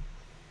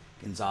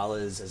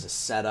 Gonzalez as a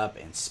setup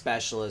and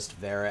specialist.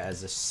 Vera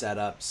as a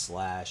setup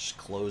 /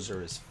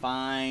 closer is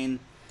fine.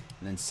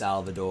 And then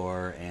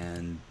Salvador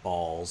and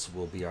Balls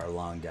will be our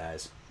long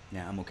guys.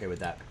 Yeah, I'm okay with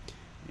that.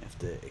 We have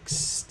to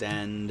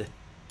extend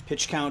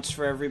pitch counts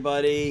for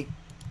everybody.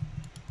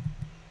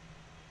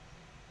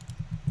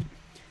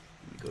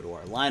 We go to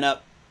our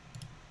lineup.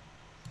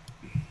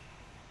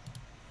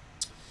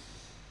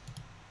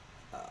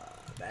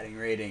 Batting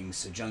ratings.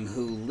 So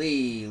Jung-Hoo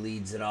Lee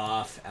leads it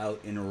off out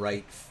in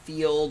right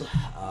field.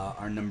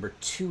 Our number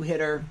 2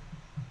 hitter.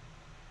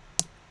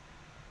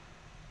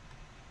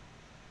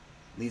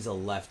 Lee's a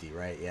lefty,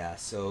 right? Yeah.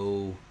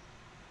 So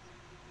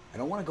I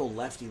don't want to go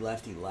lefty,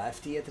 lefty,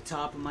 lefty at the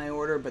top of my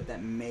order, but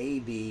that may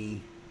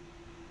be...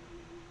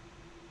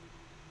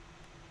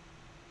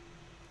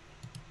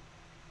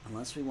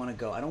 Unless we want to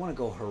go... I don't want to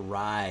go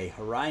Harai.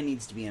 Harai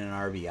needs to be in an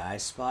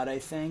RBI spot, I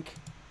think.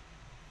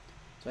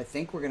 So I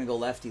think we're going to go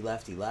lefty,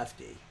 lefty,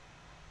 lefty.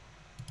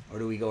 Or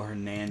do we go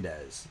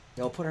Hernandez?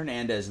 Yeah, I'll put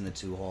Hernandez in the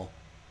 2-hole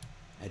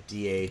at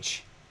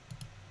DH.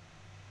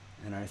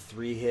 And our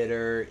 3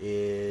 hitter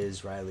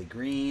is Riley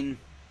Green.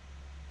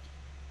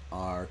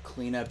 Our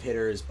cleanup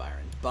hitter is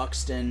Byron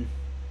Buxton.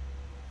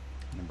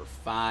 Number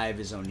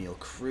 5 is O'Neal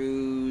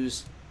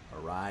Cruz.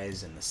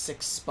 Arise in the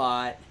 6th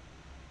spot.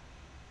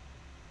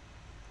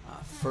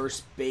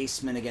 First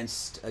baseman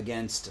against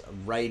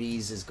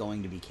righties is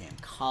going to be Cam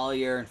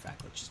Collier. In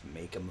fact, let's just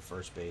make him a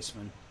first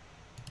baseman.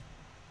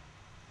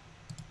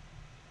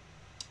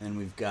 And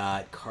we've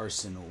got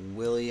Carson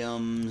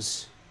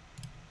Williams.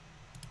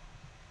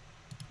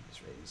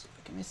 His ratings look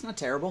like, I mean, it's not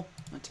terrible.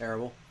 Not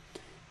terrible.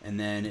 And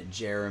then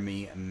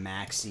Jeremy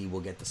Maxey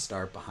will get the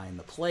start behind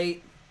the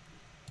plate.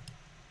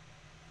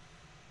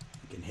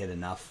 He can hit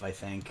enough, I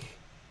think.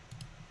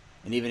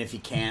 And even if he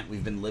can't,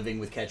 we've been living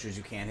with catchers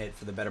who can't hit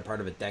for the better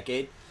part of a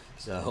decade.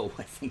 So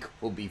I think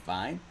we'll be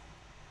fine.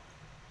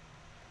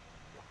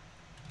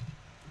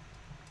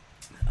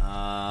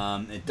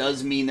 It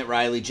does mean that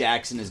Riley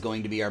Jackson is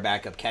going to be our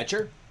backup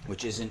catcher,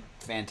 which isn't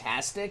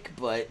fantastic,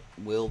 but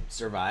we'll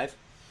survive.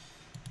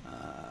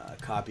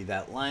 Copy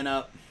that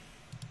lineup.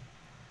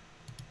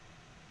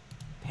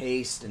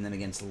 Paste, and then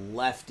against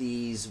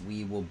lefties,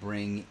 we will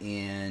bring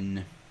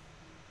in...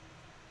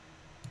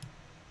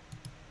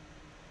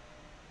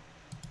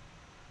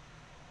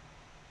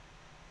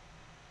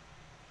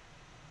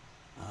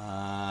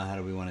 how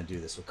do we want to do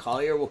this? So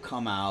Collier will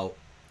come out,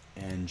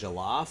 and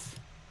Jaloff,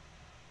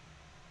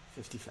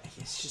 55.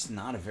 It's just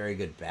not a very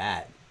good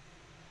bat.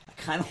 I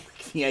kind of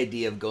like the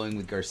idea of going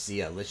with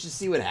Garcia. Let's just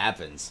see what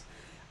happens.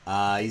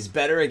 He's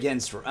better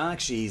against...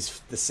 Actually, he's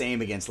the same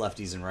against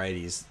lefties and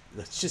righties.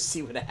 Let's just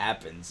see what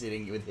happens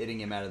hitting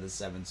him out of the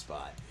 7th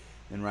spot.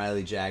 Then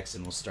Riley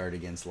Jackson will start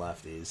against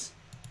lefties.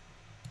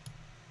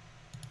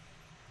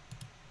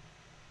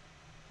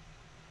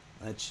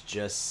 Let's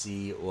just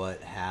see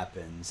what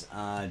happens.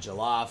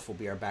 Jaloff will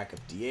be our backup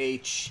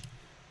DH,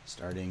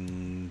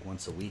 starting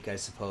once a week, I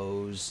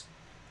suppose.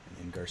 And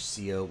then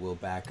Garcia will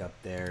back up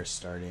there,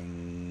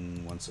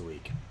 starting once a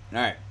week. All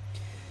right.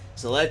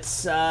 So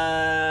let's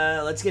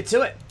get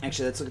to it.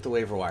 Actually, let's look at the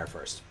waiver wire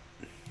first,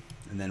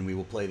 and then we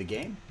will play the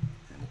game,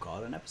 and we'll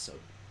call it an episode.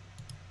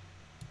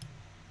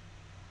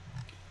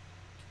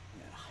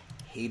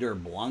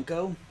 Hader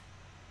Blanco.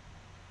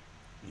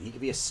 I mean, he could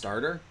be a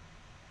starter.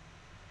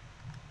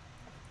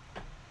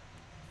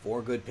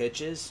 4 good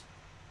pitches.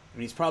 I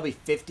mean, he's probably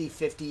 50,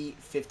 50,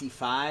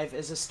 55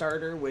 as a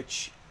starter,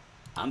 which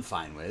I'm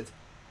fine with.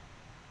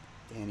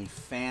 Danny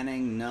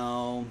Fanning,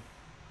 no.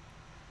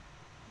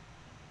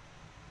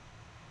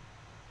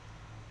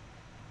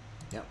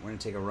 Yep, we're going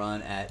to take a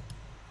run at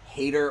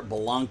Hader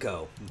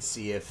Blanco and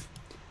see if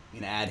we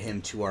can add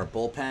him to our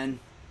bullpen.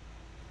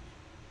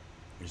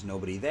 There's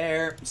nobody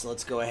there, so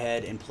let's go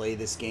ahead and play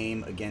this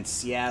game against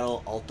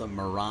Seattle.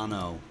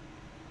 Altamirano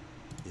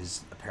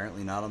is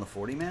apparently not on the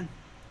 40-man.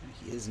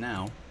 He is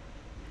now.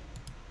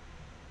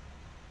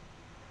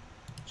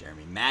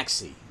 Jeremy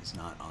Maxey is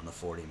not on the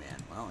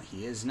 40-man. Well,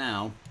 he is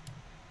now.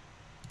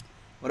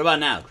 What about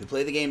now? Can we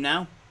play the game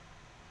now?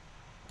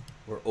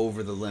 We're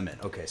over the limit.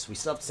 Okay, so we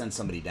still have to send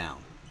somebody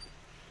down.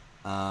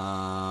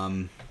 I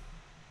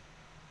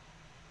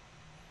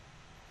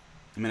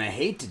mean, I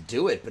hate to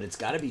do it, but it's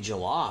got to be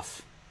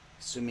Jaloff.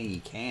 Assuming he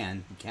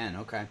can. He can,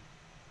 okay.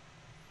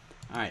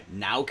 Alright,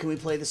 now can we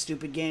play the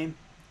stupid game?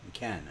 We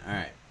can,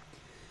 alright.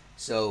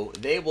 So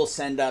they will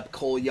send up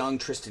Cole Young,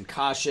 Tristan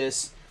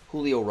Cassius,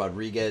 Julio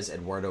Rodriguez,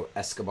 Eduardo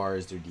Escobar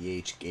is their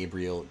DH,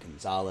 Gabriel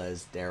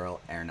Gonzalez,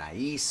 Daryl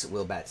Arnaiz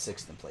will bat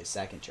 6th and play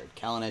 2nd, Jared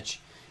Kalinich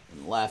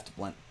in left,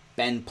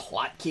 Ben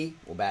Plotke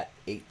will bat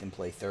 8th and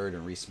play 3rd,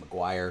 and Reese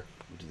McGuire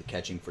will do the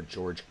catching for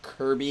George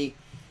Kirby,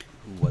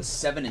 who was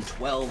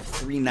 7-12,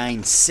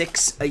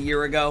 396 a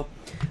year ago.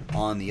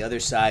 On the other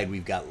side,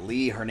 we've got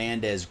Lee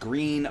Hernandez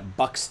Green,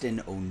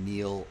 Buxton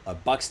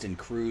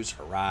Cruz,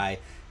 Harai,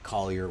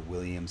 Collier,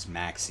 Williams,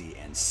 Maxey,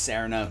 and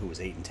Serna, who was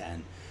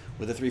 8-10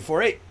 with a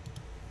 3.48.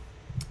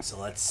 So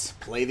let's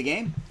play the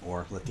game,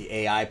 or let the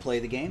AI play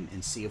the game,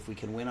 and see if we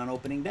can win on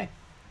opening day.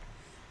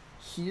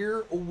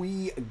 Here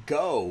we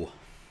go.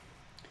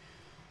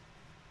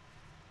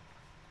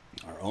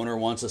 Our owner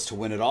wants us to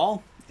win it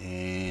all,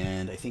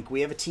 and I think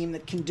we have a team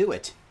that can do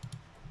it.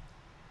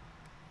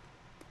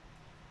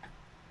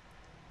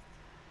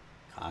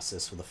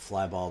 Casas with a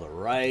fly ball to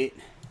right.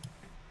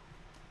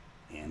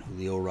 And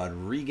Julio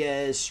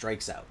Rodriguez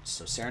strikes out.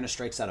 So Serna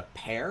strikes out a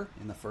pair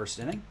in the first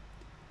inning.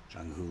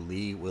 Jung-Hoo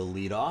Lee will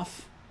lead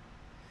off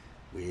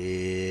with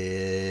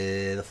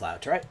a fly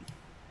out to right.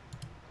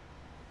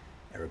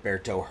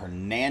 Roberto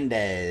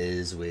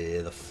Hernandez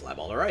with a fly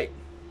ball to right.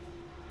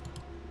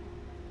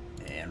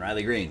 And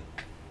Riley Green.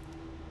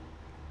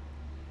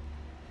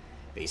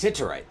 Base hit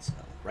to right. So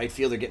right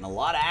fielder getting a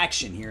lot of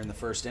action here in the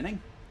first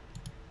inning.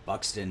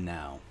 Buxton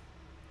now.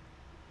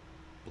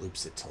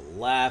 Bloops it to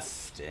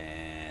left,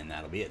 and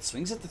that'll be it.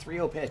 Swings at the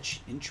 3-0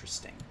 pitch.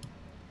 Interesting.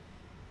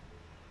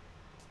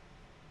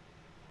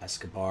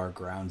 Escobar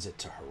grounds it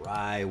to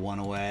Harai, 1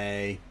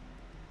 away.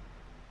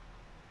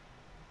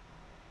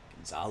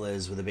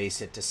 Gonzalez with a base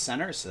hit to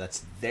center, so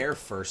that's their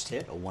first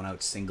hit. A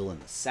 1-out single in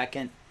the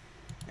second.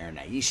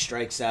 Arnaiz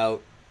strikes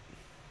out.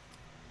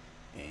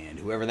 And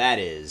whoever that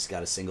is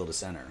got a single to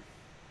center.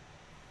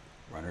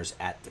 Runners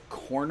at the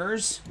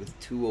corners with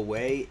 2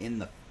 away in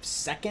the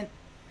second.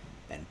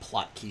 And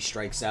Plotke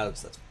strikes out,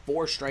 so that's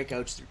 4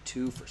 strikeouts through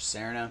 2 for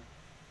Serna.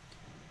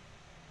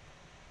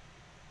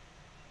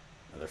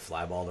 Another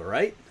fly ball to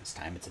right. This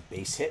time it's a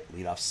base hit.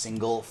 Leadoff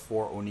single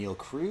for O'Neill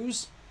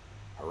Cruz.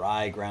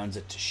 Harai grounds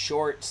it to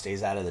short,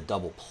 stays out of the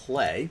double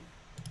play.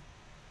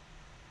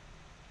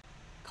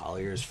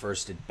 Collier's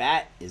first at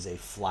bat is a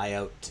fly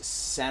out to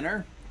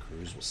center.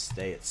 Cruz will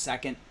stay at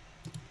second.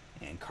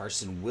 And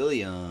Carson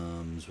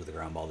Williams with a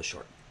ground ball to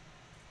short.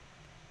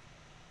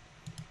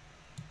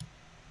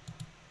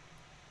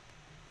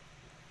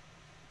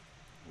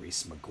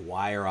 Reese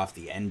McGuire off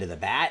the end of the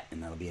bat,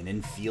 and that'll be an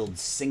infield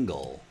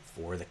single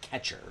for the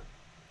catcher.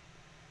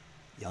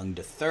 Young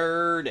to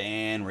third,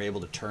 and we're able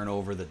to turn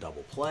over the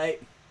double play.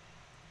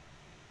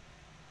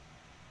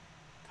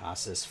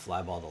 Casas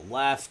fly ball to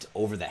left,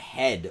 over the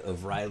head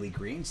of Riley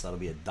Green, so that'll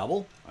be a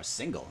double, or a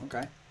single,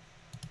 okay.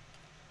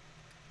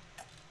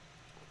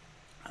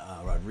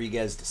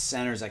 Rodriguez to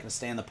center, is that going to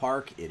stay in the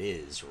park? It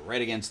is,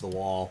 right against the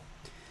wall.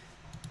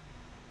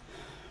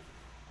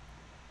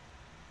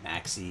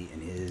 Maxey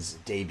in his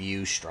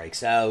debut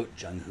strikes out.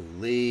 Jung-Hoo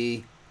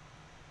Lee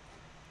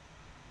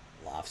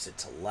lofts it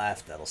to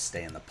left. That'll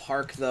stay in the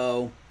park,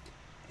 though.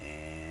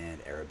 And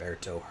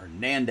Roberto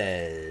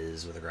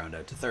Hernandez with a ground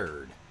out to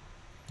third.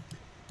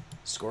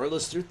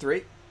 Scoreless through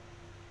 3.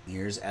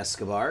 Here's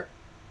Escobar.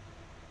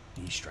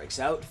 He strikes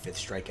out. 5th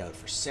strikeout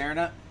for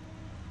Serna.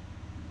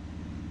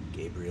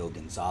 Gabriel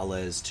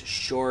Gonzalez to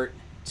short.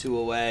 2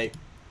 away.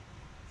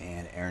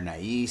 And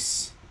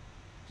Arnaiz.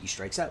 He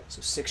strikes out.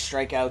 So 6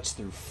 strikeouts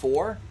through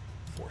 4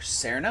 for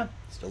Serna.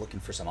 Still looking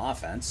for some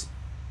offense.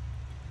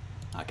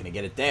 Not going to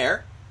get it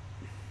there.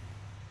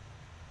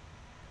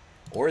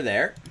 Or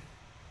there.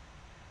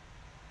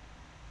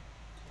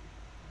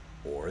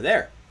 Or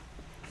there.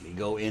 We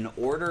go in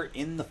order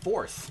in the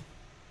 4th.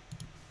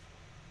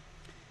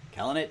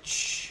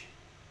 Kalinic.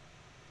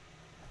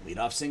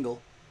 Leadoff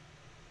single.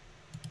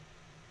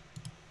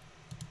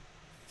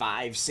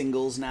 5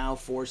 singles now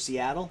for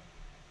Seattle.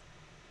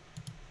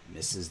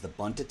 Misses the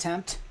bunt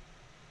attempt.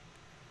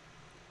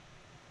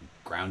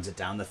 Grounds it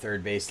down the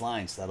third base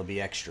line, so that'll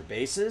be extra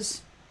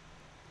bases.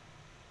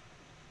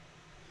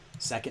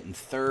 Second and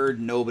third,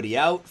 nobody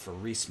out for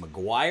Reese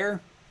McGuire.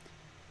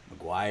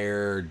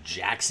 McGuire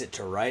jacks it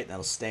to right.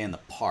 That'll stay in the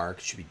park.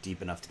 Should be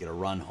deep enough to get a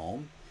run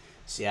home.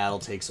 Seattle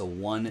takes a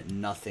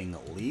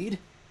 1-0 lead.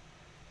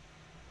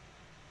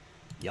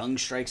 Young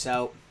strikes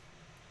out.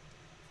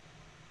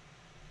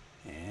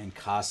 And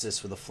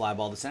Casas with a fly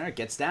ball to center. It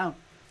gets down.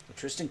 So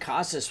Tristan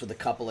Casas with a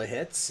couple of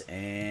hits.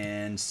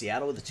 And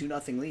Seattle with a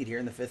 2-0 lead here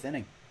in the 5th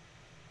inning.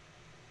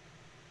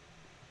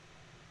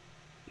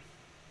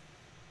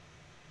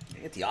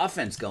 Get the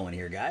offense going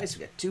here, guys.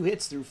 We got 2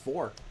 hits through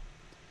 4.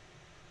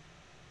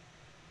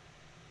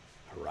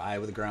 Harai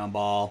with a ground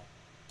ball.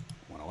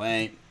 1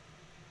 away.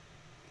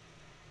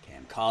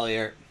 Cam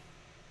Collier.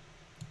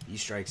 He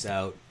strikes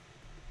out.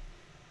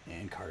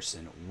 And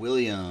Carson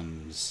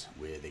Williams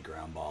with a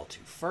ground ball to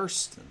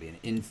first. That'll be an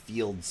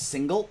infield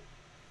single.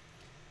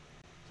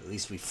 So at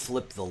least we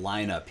flipped the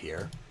lineup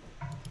here.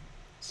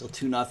 Still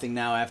 2-0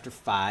 now after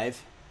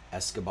 5.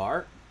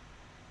 Escobar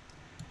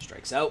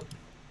strikes out.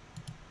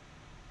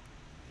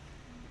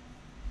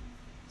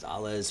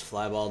 Gonzalez,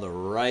 fly ball to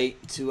right,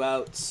 2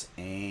 outs.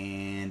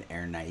 And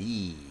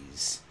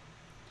Hernaiz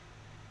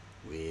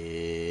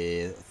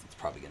with, it's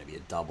probably going to be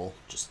a double,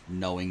 just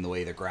knowing the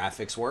way the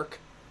graphics work.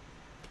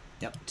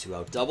 Yep,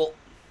 2-out double.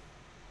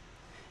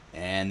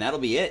 And that'll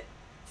be it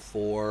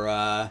for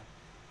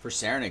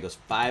Serna. It goes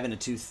 5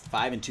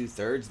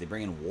 2/3. They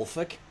bring in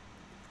Wolfick.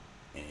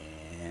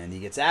 And he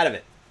gets out of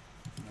it.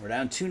 We're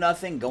down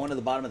 2-0, going to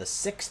the bottom of the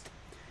 6th.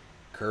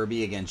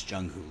 Kirby against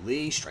Jung-Hoo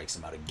Lee. Strikes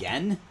him out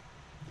again.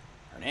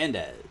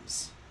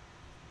 Hernandez.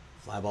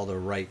 Fly ball to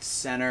right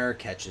center.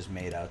 Catch is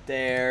made out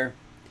there.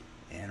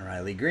 And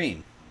Riley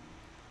Green.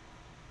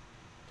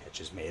 Catch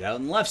is made out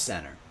in left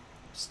center.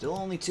 Still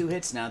only 2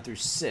 hits now through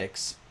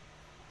 6.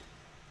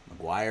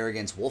 McGuire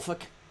against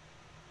Wolfick.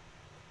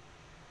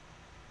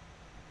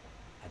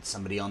 Had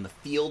somebody on the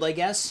field, I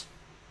guess.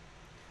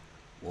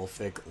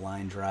 Wolfick,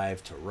 line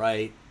drive to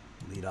right.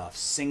 Leadoff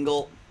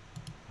single.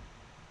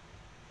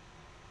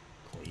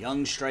 Cole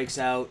Young strikes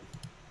out.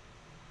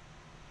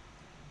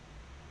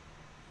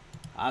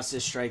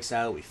 Casas strikes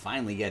out. We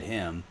finally get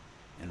him.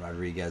 And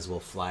Rodriguez will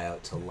fly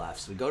out to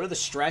left. So we go to the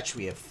stretch.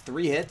 We have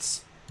 3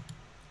 hits.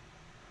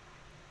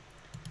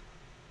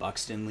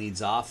 Buxton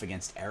leads off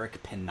against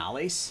Eric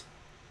Pinales.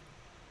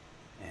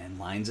 And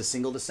lines a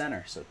single to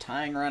center. So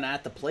tying run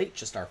at the plate.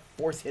 Just our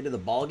 4th hit of the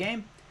ball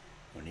game.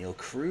 O'Neal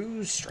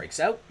Cruz strikes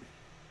out.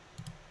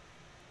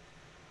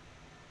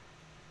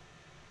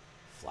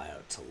 Fly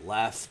out to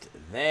left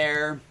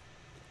there.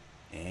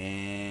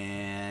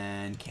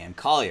 And Cam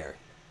Collier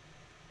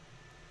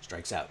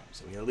strikes out.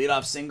 So we got a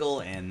leadoff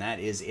single, and that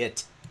is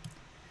it.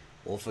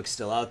 Wolfick's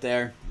still out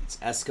there. It's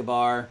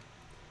Escobar.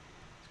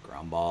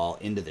 Ground ball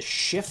into the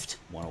shift.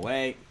 1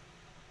 away.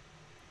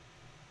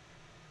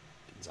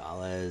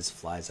 Gonzalez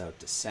flies out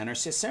to center.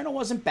 Serna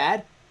wasn't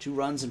bad. 2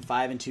 runs in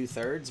 5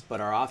 2/3, but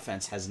our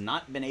offense has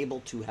not been able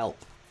to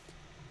help.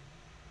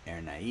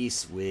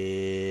 Hernaiz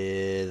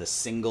with a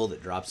single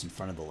that drops in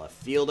front of the left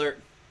fielder.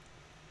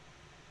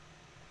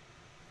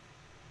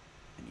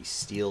 And he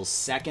steals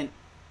second.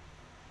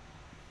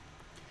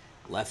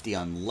 Lefty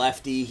on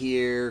lefty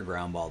here.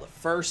 Ground ball to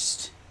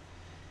first.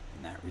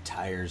 And that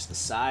retires the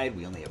side.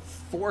 We only have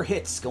 4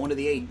 hits going to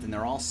the 8th, and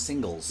they're all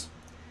singles.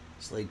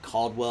 Slade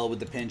Caldwell with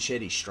the pinch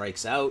hit. He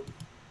strikes out.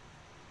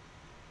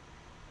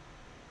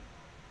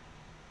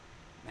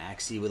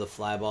 Maxey with a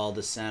fly ball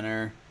to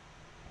center.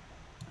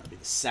 That'll be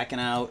the 2nd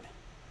out.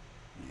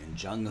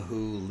 And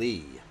Jung-Hoo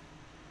Lee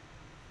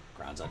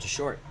grounds out to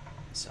short.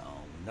 So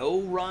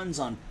no runs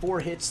on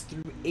 4 hits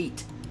through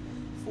 8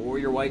 for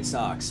your White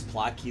Sox.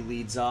 Plotke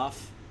leads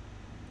off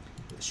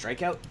with a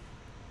strikeout.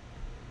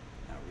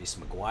 Now Reese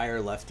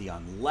McGuire, lefty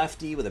on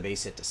lefty with a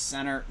base hit to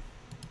center.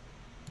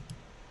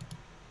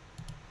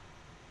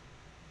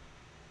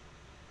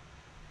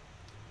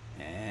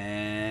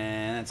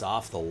 And it's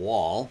off the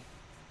wall.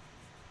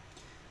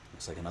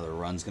 Looks like another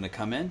run's going to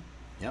come in.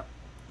 Yep.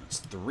 It's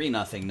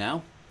 3-0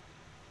 now.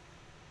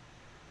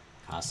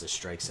 Casas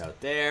strikes out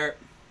there.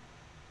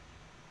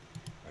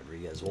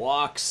 Rodriguez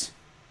walks.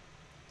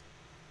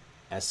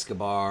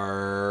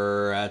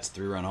 Escobar, that's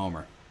 3-run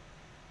homer.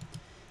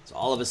 So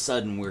all of a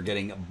sudden we're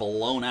getting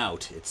blown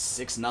out. It's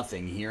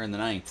 6-0 here in the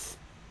 9th.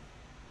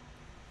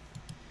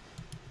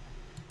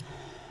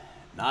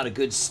 Not a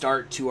good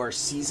start to our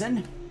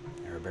season.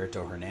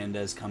 Roberto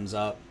Hernandez comes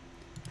up,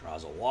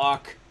 draws a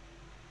walk.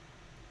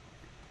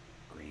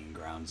 Green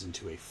grounds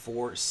into a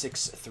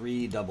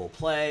 4-6-3 double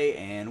play,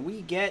 and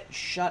we get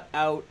shut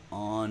out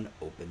on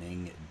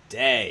opening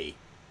day.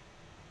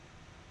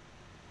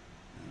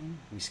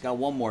 We just got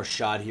one more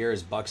shot here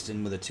as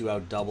Buxton with a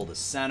 2-out double to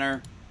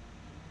center.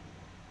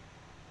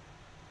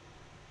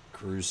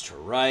 Cruz to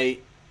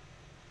right.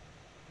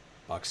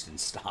 Buxton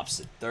stops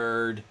at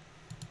third.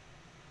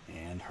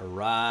 And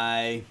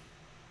Harai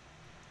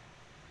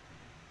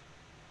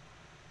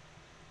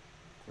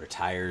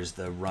retires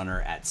the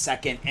runner at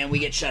second, and we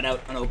get shut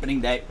out on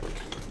opening day.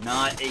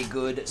 Not a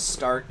good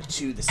start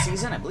to the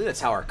season. I believe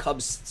that's how our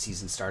Cubs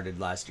season started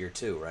last year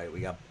too, right?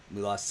 We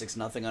lost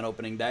 6-0 on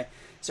opening day.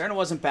 Serna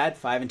wasn't bad.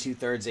 5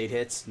 2/3, 8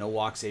 hits, no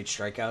walks, 8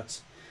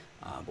 strikeouts.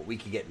 But we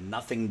could get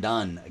nothing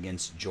done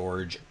against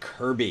George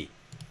Kirby.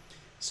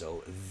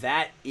 So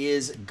that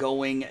is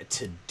going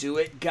to do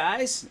it,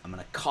 guys. I'm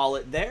going to call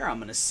it there. I'm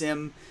going to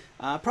sim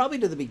probably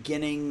to the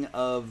beginning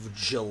of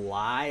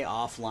July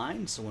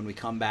offline. So when we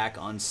come back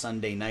on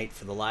Sunday night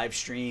for the live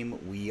stream,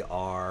 we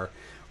are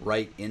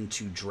right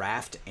into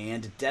draft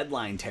and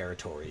deadline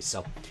territory.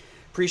 So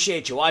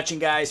appreciate you watching,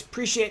 guys.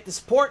 Appreciate the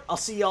support. I'll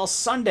see y'all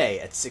Sunday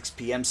at 6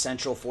 p.m.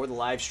 Central for the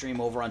live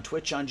stream over on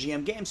Twitch on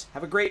GM Games.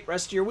 Have a great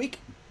rest of your week.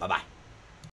 Bye-bye.